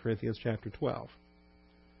 1 Corinthians chapter 12.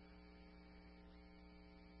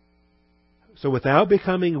 So without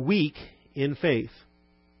becoming weak in faith,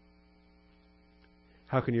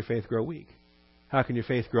 how can your faith grow weak? How can your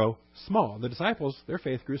faith grow small? The disciples, their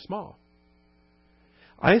faith grew small.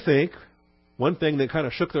 I think one thing that kind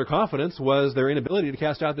of shook their confidence was their inability to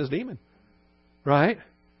cast out this demon. Right?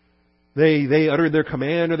 They uttered their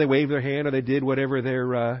command, or they waved their hand, or they did whatever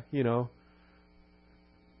their, I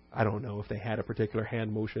don't know if they had a particular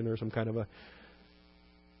hand motion or some kind of a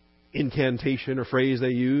incantation or phrase they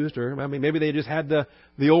used, or maybe they just had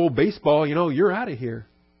the old baseball, you're out of here.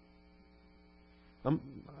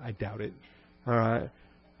 I doubt it. All right.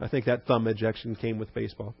 I think that thumb ejection came with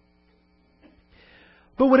baseball.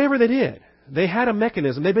 But whatever they did, they had a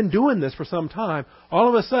mechanism. They've been doing this for some time. All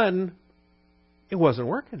of a sudden, it wasn't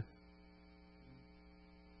working.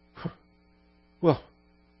 Well,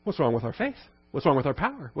 what's wrong with our faith? What's wrong with our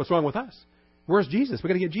power? What's wrong with us? Where's Jesus? We've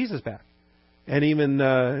got to get Jesus back. And even,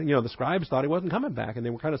 the scribes thought he wasn't coming back, and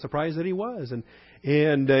they were kind of surprised that he was. And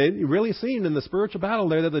it really seemed in the spiritual battle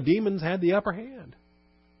there that the demons had the upper hand.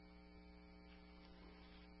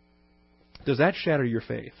 Does that shatter your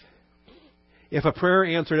faith? If a prayer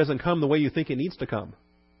answer doesn't come the way you think it needs to come,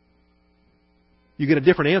 you get a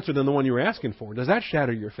different answer than the one you were asking for. Does that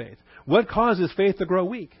shatter your faith? What causes faith to grow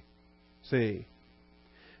weak? See,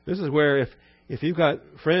 this is where if you've got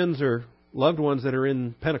friends or loved ones that are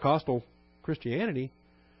in Pentecostal Christianity,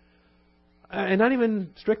 and not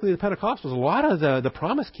even strictly the Pentecostals, a lot of the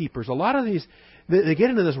promise keepers, a lot of these, they get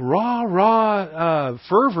into this raw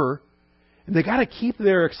fervor, and they got to keep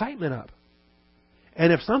their excitement up.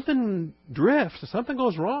 And if something drifts, if something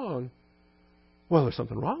goes wrong, well, there's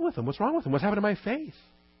something wrong with them. What's wrong with them? What's happened to my faith?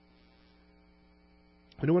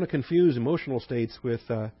 I don't want to confuse emotional states with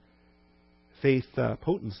faith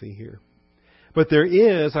potency here. But there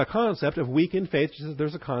is a concept of weak in faith, just as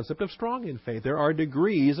there's a concept of strong in faith. There are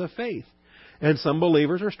degrees of faith. And some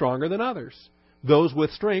believers are stronger than others. Those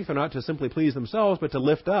with strength are not to simply please themselves, but to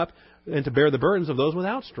lift up and to bear the burdens of those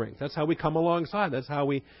without strength. That's how we come alongside. That's how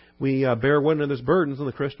we bear one another's burdens in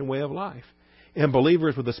the Christian way of life. And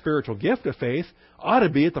believers with the spiritual gift of faith ought to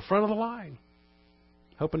be at the front of the line,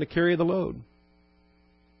 helping to carry the load.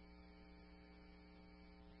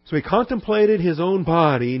 So he contemplated his own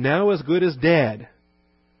body, now as good as dead,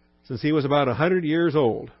 since he was about 100 years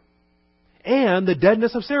old, and the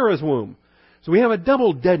deadness of Sarah's womb. So we have a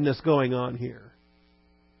double deadness going on here.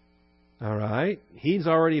 All right. He's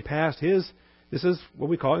already passed this is what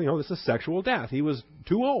we call, this is sexual death. He was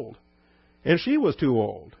too old. And she was too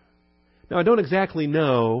old. Now, I don't exactly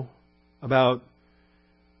know about,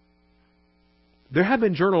 there have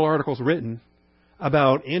been journal articles written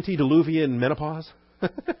about antediluvian menopause.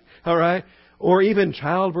 All right. Or even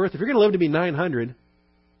childbirth. If you're going to live to be 900,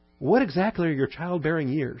 what exactly are your childbearing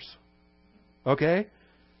years? Okay.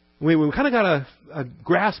 We kind of got a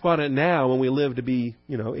grasp on it now when we live to be,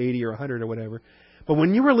 80 or 100 or whatever. But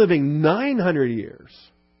when you were living 900 years,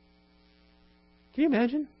 can you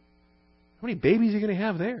imagine? How many babies are you going to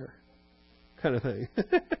have there? Kind of thing.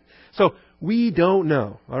 So we don't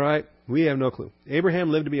know, all right? We have no clue.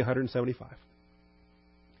 Abraham lived to be 175.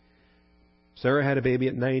 Sarah had a baby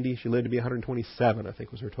at 90. She lived to be 127, I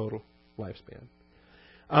think was her total lifespan.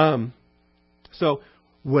 So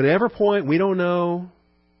whatever point, we don't know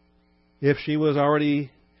if she was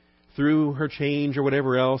already through her change or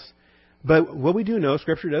whatever else. But what we do know,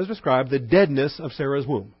 Scripture does describe the deadness of Sarah's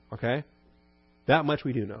womb. Okay? That much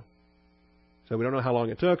we do know. So we don't know how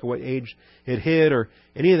long it took or what age it hit or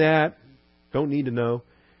any of that. Don't need to know.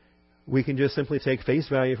 We can just simply take face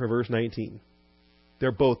value for verse 19.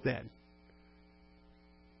 They're both dead,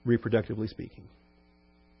 reproductively speaking.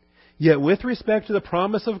 Yet with respect to the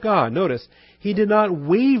promise of God, notice, he did not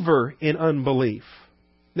waver in unbelief.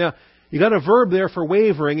 Now, you got a verb there for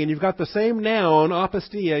wavering, and you've got the same noun,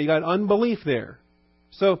 apostia. You got unbelief there.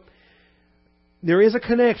 So, there is a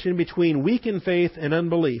connection between weakened faith and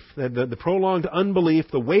unbelief. The prolonged unbelief,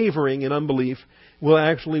 the wavering in unbelief, will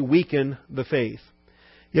actually weaken the faith.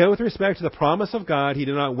 Yet with respect to the promise of God, he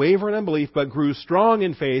did not waver in unbelief, but grew strong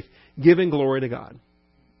in faith, giving glory to God.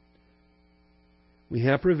 We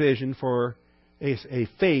have provision for a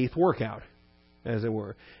faith workout, as it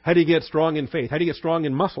were. How do you get strong in faith? How do you get strong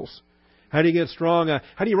in muscles? How do you get strong?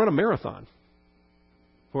 How do you run a marathon,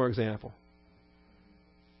 for example?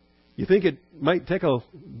 You think it might take a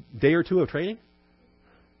day or two of training?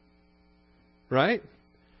 Right?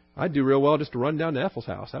 I'd do real well just to run down to Ethel's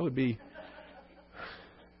house. That would be,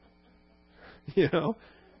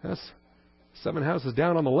 that's 7 houses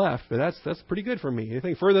down on the left, but that's pretty good for me.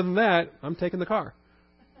 Anything further than that, I'm taking the car.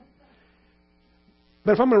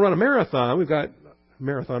 But if I'm going to run a marathon, we've got a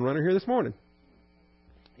marathon runner here this morning.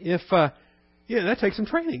 That takes some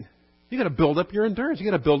training. You got to build up your endurance. You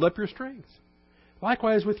got to build up your strength.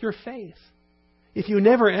 Likewise with your faith. If you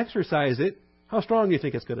never exercise it, how strong do you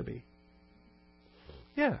think it's going to be?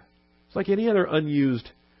 Yeah. It's like any other unused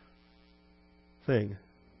thing.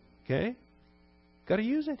 Okay? Got to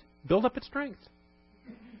use it. Build up its strength.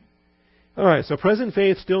 All right, so present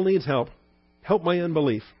faith still needs help. Help my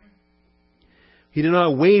unbelief. He did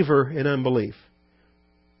not waver in unbelief.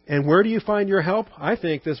 And where do you find your help? I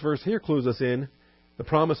think this verse here clues us in the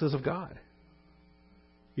promises of God.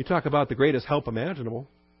 You talk about the greatest help imaginable.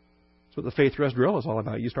 That's what the Faith Rest Drill is all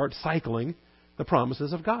about. You start cycling the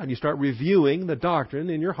promises of God. You start reviewing the doctrine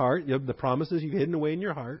in your heart, the promises you've hidden away in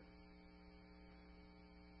your heart.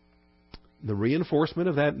 The reinforcement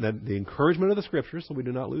of that, the encouragement of the Scriptures, so we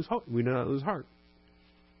do not lose hope. We do not lose heart.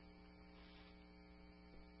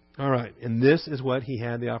 All right, and this is what he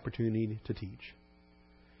had the opportunity to teach.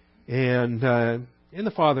 And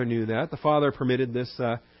the Father knew that. The Father permitted this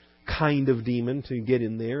kind of demon to get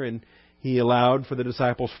in there, and he allowed for the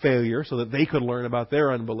disciples' failure so that they could learn about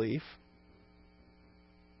their unbelief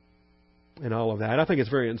and all of that. I think it's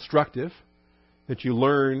very instructive that you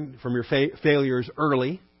learn from your failures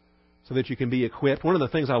early so that you can be equipped. One of the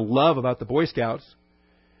things I love about the Boy Scouts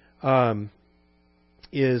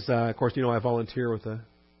is, of course, I volunteer with the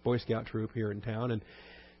Boy Scout troop here in town, and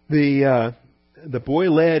the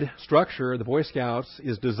boy-led structure of the Boy Scouts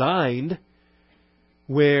is designed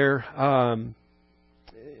where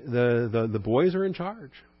the boys are in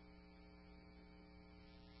charge.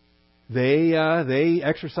 They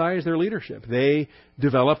exercise their leadership. They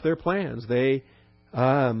develop their plans.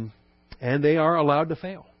 And they are allowed to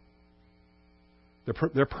fail.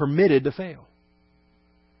 They're permitted to fail.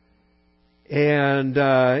 And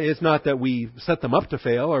it's not that we set them up to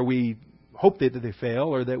fail, or we hope that they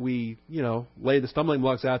fail, or that we, lay the stumbling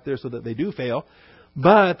blocks out there so that they do fail.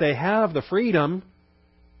 But they have the freedom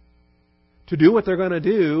to do what they're going to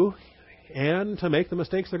do and to make the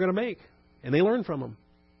mistakes they're going to make. And they learn from them.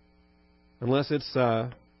 Unless it's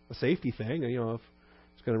a safety thing, if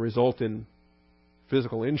it's going to result in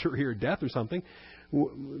physical injury or death or something.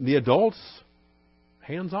 The adults,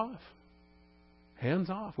 hands off. Hands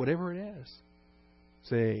off, whatever it is.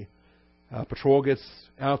 Say, patrol gets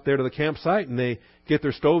out there to the campsite and they get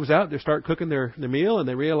their stoves out. They start cooking their meal, and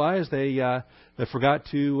they realize they forgot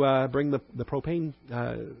to bring the propane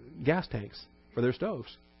gas tanks for their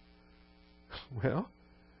stoves. Well,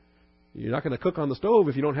 you're not going to cook on the stove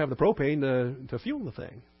if you don't have the propane to fuel the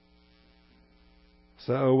thing.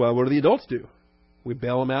 So what do the adults do? We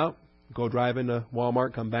bail them out, go drive into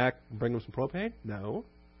Walmart, come back, and bring them some propane? No.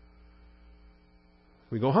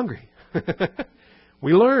 We go hungry.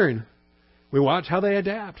 We learn. We watch how they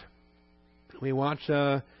adapt. We watch,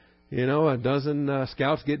 a dozen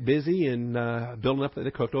scouts get busy and building up that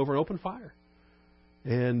they cooked over an open fire.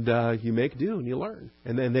 And you make do and you learn.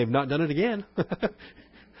 And then they've not done it again.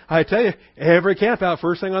 I tell you, every camp out,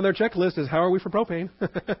 first thing on their checklist is, how are we for propane?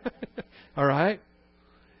 All right?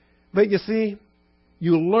 But you see,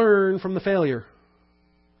 you learn from the failure.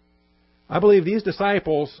 I believe these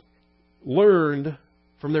disciples learned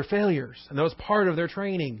from their failures, and that was part of their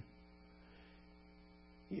training.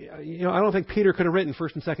 I don't think Peter could have written 1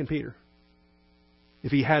 and 2 Peter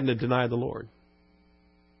if he hadn't denied the Lord.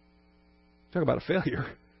 Talk about a failure.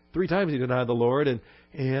 3 times he denied the Lord and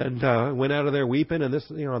went out of there weeping, and this,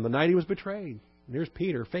 on the night he was betrayed. And here's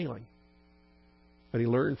Peter failing. But he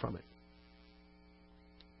learned from it.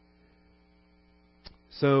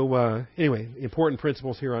 So, anyway, important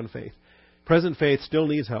principles here on faith. Present faith still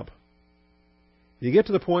needs help. You get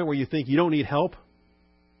to the point where you think you don't need help.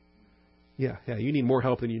 Yeah, you need more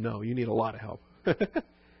help than you know. You need a lot of help.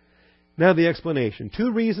 Now the explanation.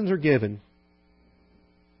 2 reasons are given.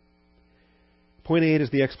 Point 8 is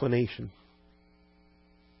the explanation.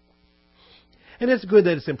 And it's good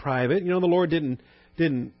that it's in private. The Lord didn't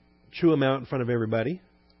chew them out in front of everybody.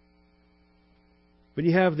 But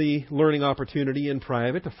you have the learning opportunity in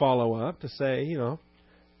private to follow up, to say,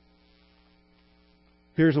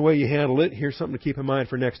 here's the way you handle it. Here's something to keep in mind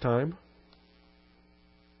for next time.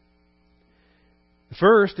 The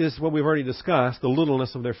first is what we've already discussed, the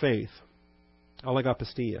littleness of their faith.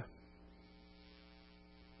 Allegopistia.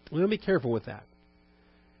 We'll be careful with that.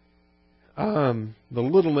 The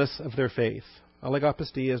littleness of their faith.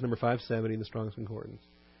 Allegopistia is number 570 in the Strong's Concordance.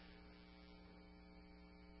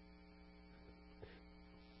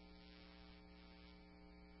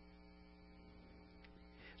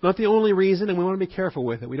 It's not the only reason, and we want to be careful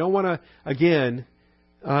with it. We don't want to, again,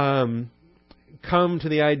 come to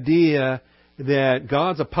the idea that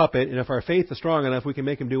God's a puppet, and if our faith is strong enough, we can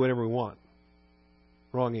make Him do whatever we want.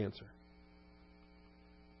 Wrong answer.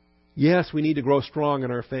 Yes, we need to grow strong in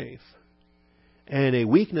our faith. And a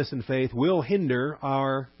weakness in faith will hinder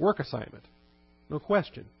our work assignment. No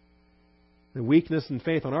question. The weakness in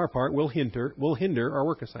faith on our part will hinder our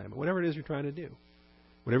work assignment, whatever it is you're trying to do.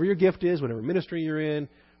 Whatever your gift is, whatever ministry you're in,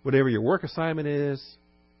 whatever your work assignment is,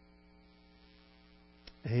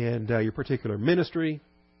 and your particular ministry.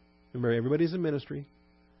 Remember, everybody's in ministry.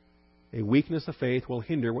 A weakness of faith will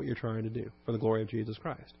hinder what you're trying to do for the glory of Jesus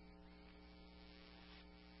Christ.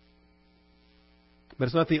 But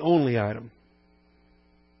it's not the only item.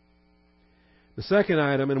 The second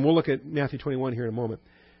item, and we'll look at Matthew 21 here in a moment.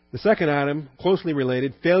 The second item, closely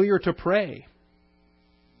related, failure to pray.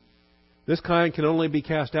 This kind can only be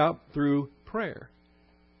cast out through prayer.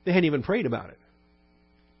 They hadn't even prayed about it.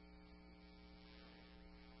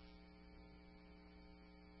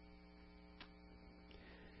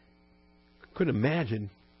 Couldn't imagine.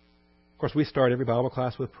 Of course, we start every Bible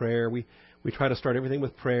class with prayer. We try to start everything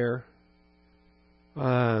with prayer.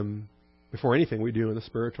 Before anything we do in the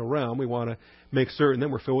spiritual realm, we want to make certain that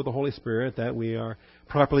we're filled with the Holy Spirit, that we are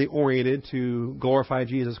properly oriented to glorify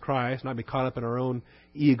Jesus Christ, not be caught up in our own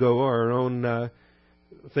ego or our own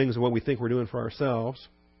things of what we think we're doing for ourselves.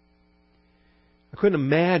 I couldn't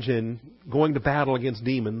imagine going to battle against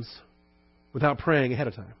demons without praying ahead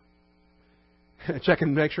of time. Checking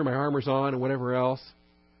to make sure my armor's on and whatever else.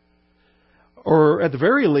 Or at the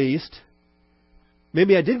very least,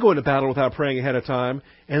 maybe I did go into battle without praying ahead of time,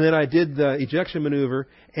 and then I did the ejection maneuver,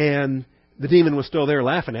 and the demon was still there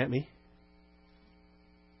laughing at me.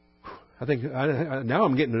 I think now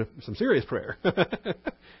I'm getting to some serious prayer.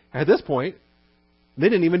 At this point, they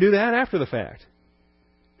didn't even do that after the fact.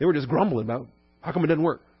 They were just grumbling about, how come it didn't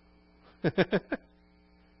work?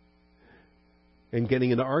 And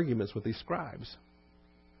getting into arguments with these scribes.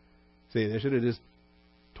 See, they should have just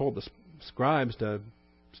told the scribes to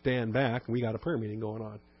stand back, and we got a prayer meeting going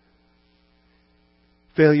on.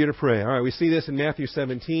 Failure to pray. All right, we see this in Matthew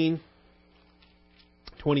 17,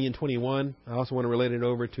 20 and 21. I also want to relate it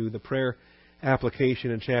over to the prayer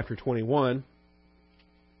application in chapter 21.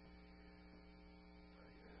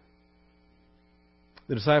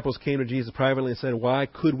 The disciples came to Jesus privately and said, why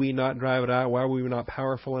could we not drive it out? Why were we not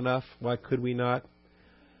powerful enough? Why did we not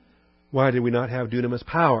have dunamis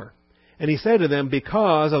power? And He said to them,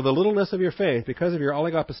 because of the littleness of your faith, because of your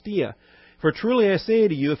allegopistia. For truly I say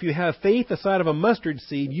to you, if you have faith the size of a mustard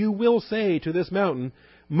seed, you will say to this mountain,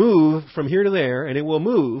 move from here to there, and it will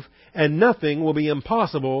move, and nothing will be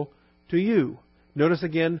impossible to you. Notice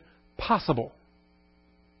again, possible.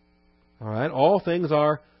 All right, all things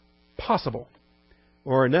are possible.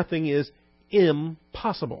 Or nothing is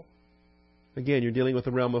impossible. Again, you're dealing with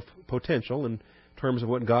the realm of potential in terms of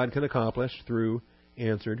what God can accomplish through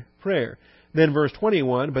answered prayer. Then verse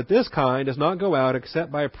 21, but this kind does not go out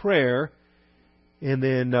except by prayer, and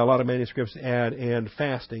then a lot of manuscripts add and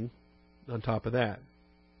fasting on top of that.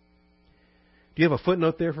 Do you have a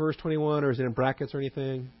footnote there for verse 21, or is it in brackets or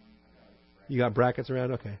anything? You got brackets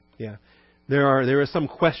around? Okay, yeah. There is some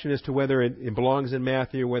question as to whether it belongs in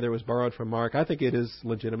Matthew, whether it was borrowed from Mark. I think it is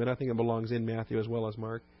legitimate. I think it belongs in Matthew as well as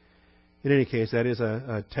Mark. In any case, that is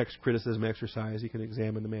a text criticism exercise. You can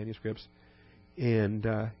examine the manuscripts and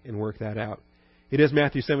work that out. It is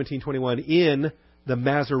Matthew 17:21 in the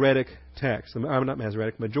Masoretic text. Not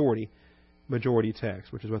Masoretic, majority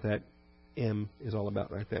text, which is what that M is all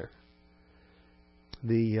about right there.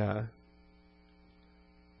 The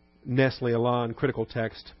Nestle Aland critical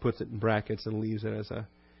text puts it in brackets and leaves it as a...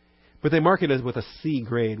 But they mark it as with a C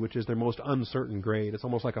grade, which is their most uncertain grade. It's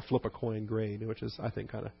almost like a flip a coin grade, which is, I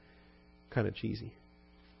think, kind of cheesy.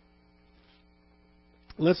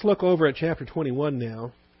 Let's look over at chapter 21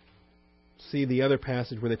 now. See the other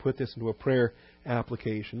passage where they put this into a prayer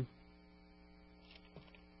application.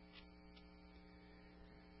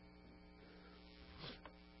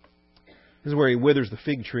 This is where he withers the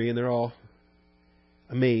fig tree, and they're all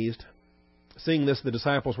amazed. Seeing this, the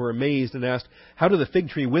disciples were amazed and asked, "How did the fig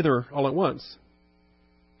tree wither all at once?"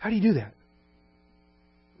 How do you do that?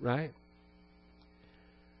 Right?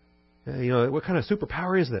 What kind of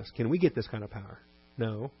superpower is this? Can we get this kind of power?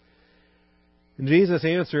 No. And Jesus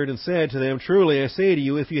answered and said to them, "Truly I say to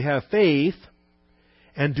you, if you have faith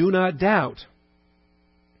and do not doubt."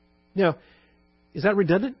 Now, is that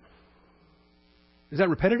redundant? Is that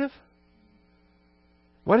repetitive?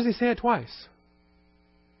 Why does he say it twice?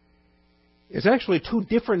 It's actually two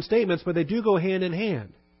different statements, but they do go hand in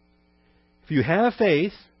hand. If you have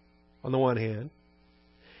faith, on the one hand,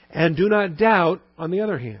 and do not doubt, on the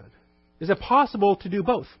other hand. Is it possible to do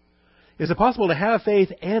both? Is it possible to have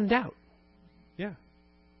faith and doubt? Yeah.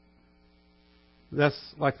 That's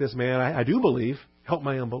like this man. I do believe. Help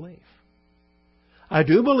my unbelief. I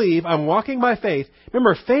do believe. I'm walking by faith.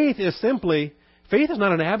 Remember, faith is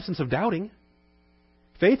not an absence of doubting.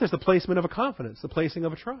 Faith is the placement of a confidence, the placing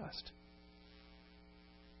of a trust.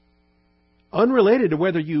 Unrelated to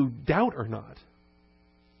whether you doubt or not.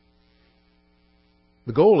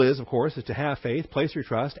 The goal is, of course, to have faith, place your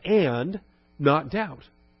trust, and not doubt.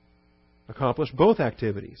 Accomplish both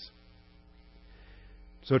activities.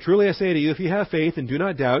 So truly I say to you, if you have faith and do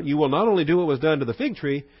not doubt, you will not only do what was done to the fig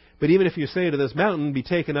tree, but even if you say to this mountain, "Be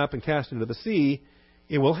taken up and cast into the sea,"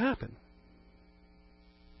 it will happen.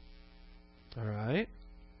 All right?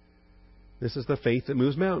 This is the faith that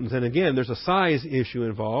moves mountains. And again, there's a size issue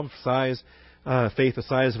involved. Faith the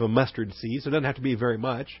size of a mustard seed. So it doesn't have to be very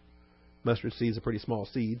much. Mustard seed is a pretty small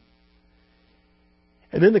seed.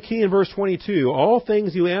 And then the key in verse 22, all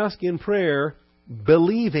things you ask in prayer,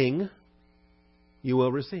 believing, you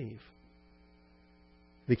will receive.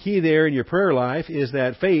 The key there in your prayer life is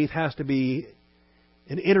that faith has to be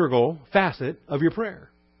an integral facet of your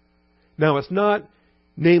prayer. Now, it's not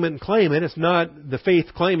name it and claim it. It's not the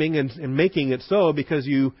faith claiming and making it so because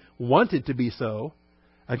you want it to be so.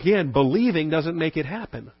 Again, believing doesn't make it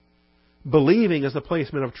happen. Believing is the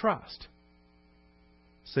placement of trust.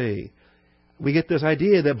 See, we get this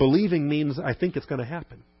idea that believing means I think it's going to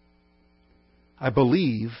happen. I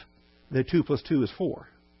believe that 2 plus 2 is 4.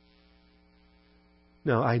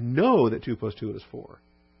 No, I know that 2 plus 2 is 4.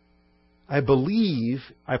 I believe,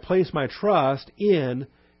 I place my trust in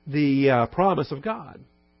the promise of God.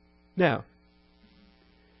 Now,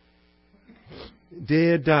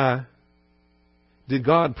 did God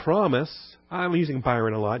promise? I'm using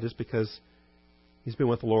Byron a lot just because he's been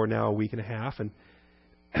with the Lord now a week and a half, and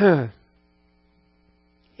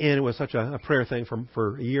it was such a prayer thing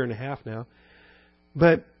for a year and a half now.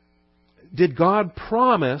 But did God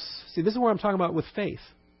promise? See, this is what I'm talking about with faith.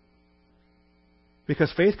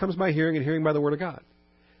 Because faith comes by hearing, and hearing by the Word of God.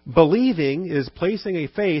 Believing is placing a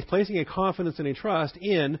faith, placing a confidence and a trust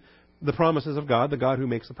in the promises of God, the God who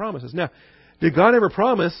makes the promises. Now, did God ever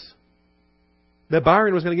promise that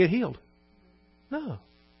Byron was going to get healed? No.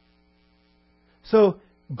 So,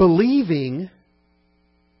 believing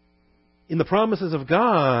in the promises of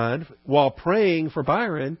God while praying for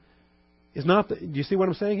Byron is not... do you see what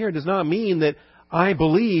I'm saying here? It does not mean that I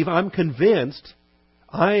believe, I'm convinced,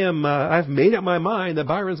 I've made up my mind that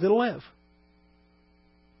Byron's going to live.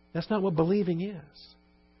 That's not what believing is.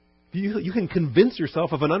 You can convince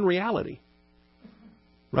yourself of an unreality.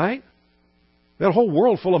 Right? That whole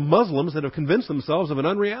world full of Muslims that have convinced themselves of an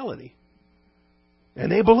unreality.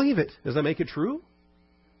 And they believe it. Does that make it true?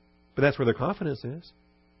 But that's where their confidence is.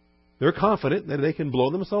 They're confident that they can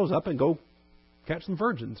blow themselves up and go catch some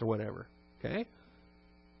virgins or whatever. Okay?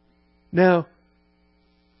 Now,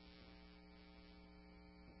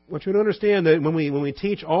 I want you to understand that when we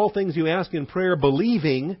teach all things you ask in prayer,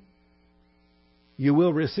 believing you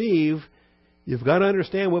will receive, you've got to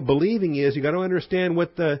understand what believing is. You've got to understand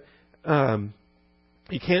what the...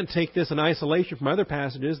 you can't take this in isolation from other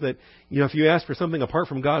passages that, if you ask for something apart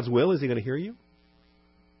from God's will, is He going to hear you?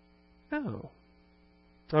 No.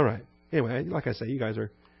 All right. Anyway, like I say, you guys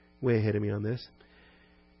are way ahead of me on this.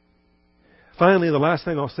 Finally, the last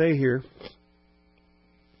thing I'll say here.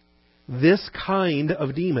 This kind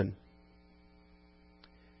of demon.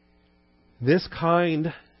 This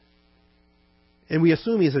kind, and we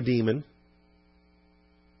assume he's a demon.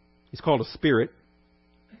 He's called a spirit.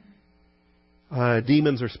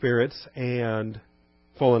 Demons are spirits, and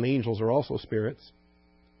fallen angels are also spirits.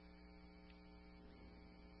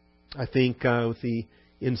 I think with the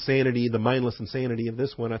insanity, the mindless insanity of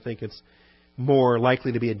this one, I think it's more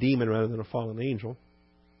likely to be a demon rather than a fallen angel.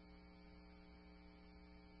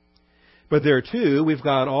 But there too, we've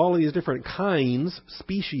got all these different kinds,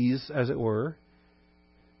 species, as it were,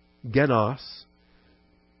 genos,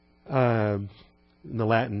 in the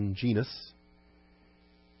Latin genus.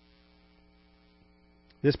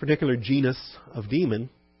 This particular genus of demon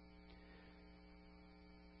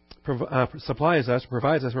provides us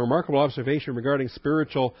a remarkable observation regarding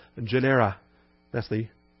spiritual genera. That's the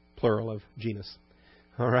plural of genus.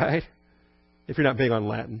 All right? If you're not big on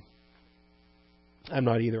Latin. I'm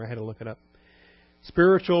not either. I had to look it up.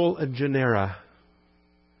 Spiritual genera.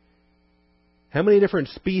 How many different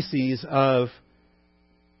species of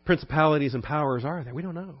principalities and powers are there? We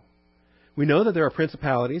don't know. We know that there are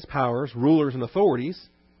principalities, powers, rulers, and authorities.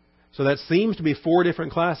 So that seems to be 4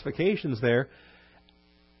 different classifications there.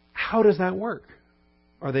 How does that work?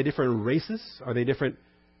 Are they different races? Are they different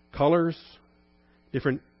colors?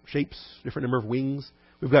 Different shapes? Different number of wings?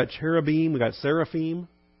 We've got cherubim. We've got seraphim.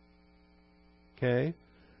 Okay.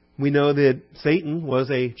 We know that Satan was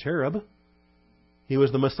a cherub. He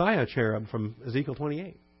was the Messiah cherub from Ezekiel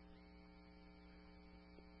 28.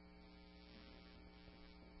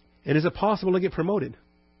 And is it possible to get promoted?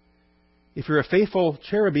 If you're a faithful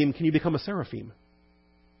cherubim, can you become a seraphim?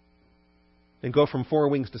 And go from 4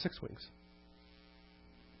 wings to 6 wings?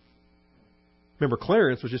 Remember,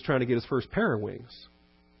 Clarence was just trying to get his first pair of wings.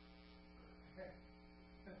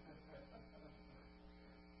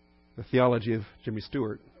 The theology of Jimmy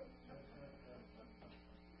Stewart.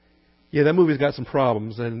 Yeah, that movie's got some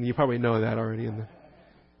problems, and you probably know that already. All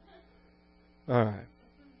right.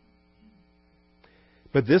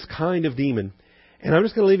 But this kind of demon, and I'm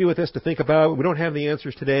just going to leave you with this to think about. We don't have the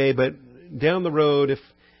answers today, but down the road, if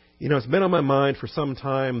it's been on my mind for some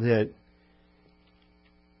time that,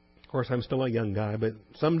 of course, I'm still a young guy, but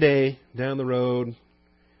someday down the road,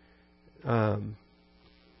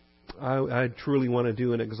 I truly want to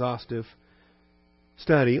do an exhaustive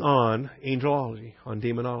study on angelology, on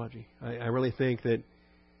demonology. I really think that,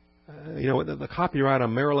 the copyright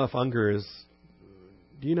on Merrill F. Unger is,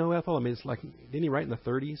 do you know, Ethel? I mean, it's like, didn't he write in the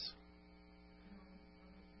 30s?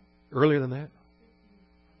 Earlier than that?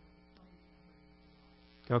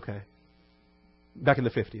 Okay. Back in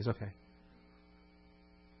the 50s, okay.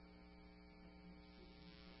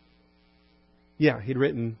 Yeah, he'd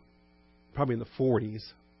written probably in the 40s,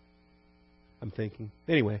 I'm thinking.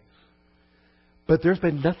 Anyway. But there's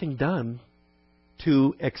been nothing done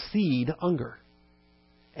to exceed Unger.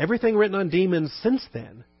 Everything written on demons since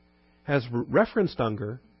then has referenced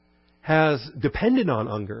Unger, has depended on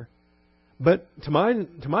Unger, but to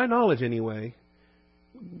my knowledge anyway,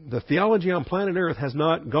 the theology on planet Earth has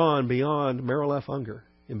not gone beyond Merrill F. Unger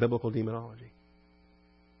in biblical demonology.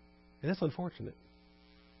 And that's unfortunate.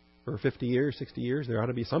 For 50 years, 60 years, there ought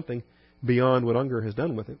to be something beyond what Unger has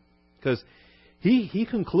done with it. Because he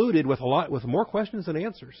concluded with more questions than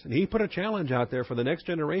answers. And he put a challenge out there for the next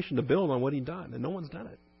generation to build on what he'd done. And no one's done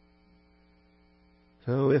it.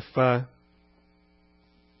 So if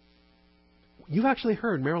you've actually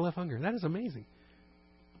heard Merrill F. Unger, that is amazing.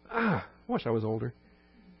 I wish I was older.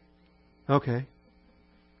 Okay.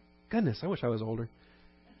 Goodness, I wish I was older.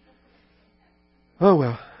 Oh,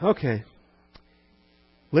 well. Okay.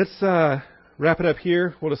 Let's wrap it up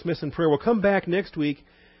here. We'll dismiss in prayer. We'll come back next week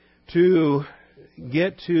to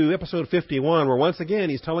get to episode 51, where once again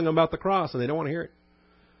he's telling them about the cross and they don't want to hear it.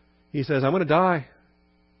 He says, I'm going to die.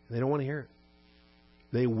 And they don't want to hear it.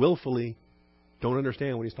 They willfully don't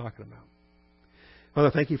understand what he's talking about.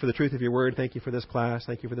 Father, thank you for the truth of your word. Thank you for this class.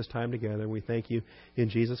 Thank you for this time together. We thank you in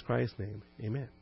Jesus Christ's name. Amen.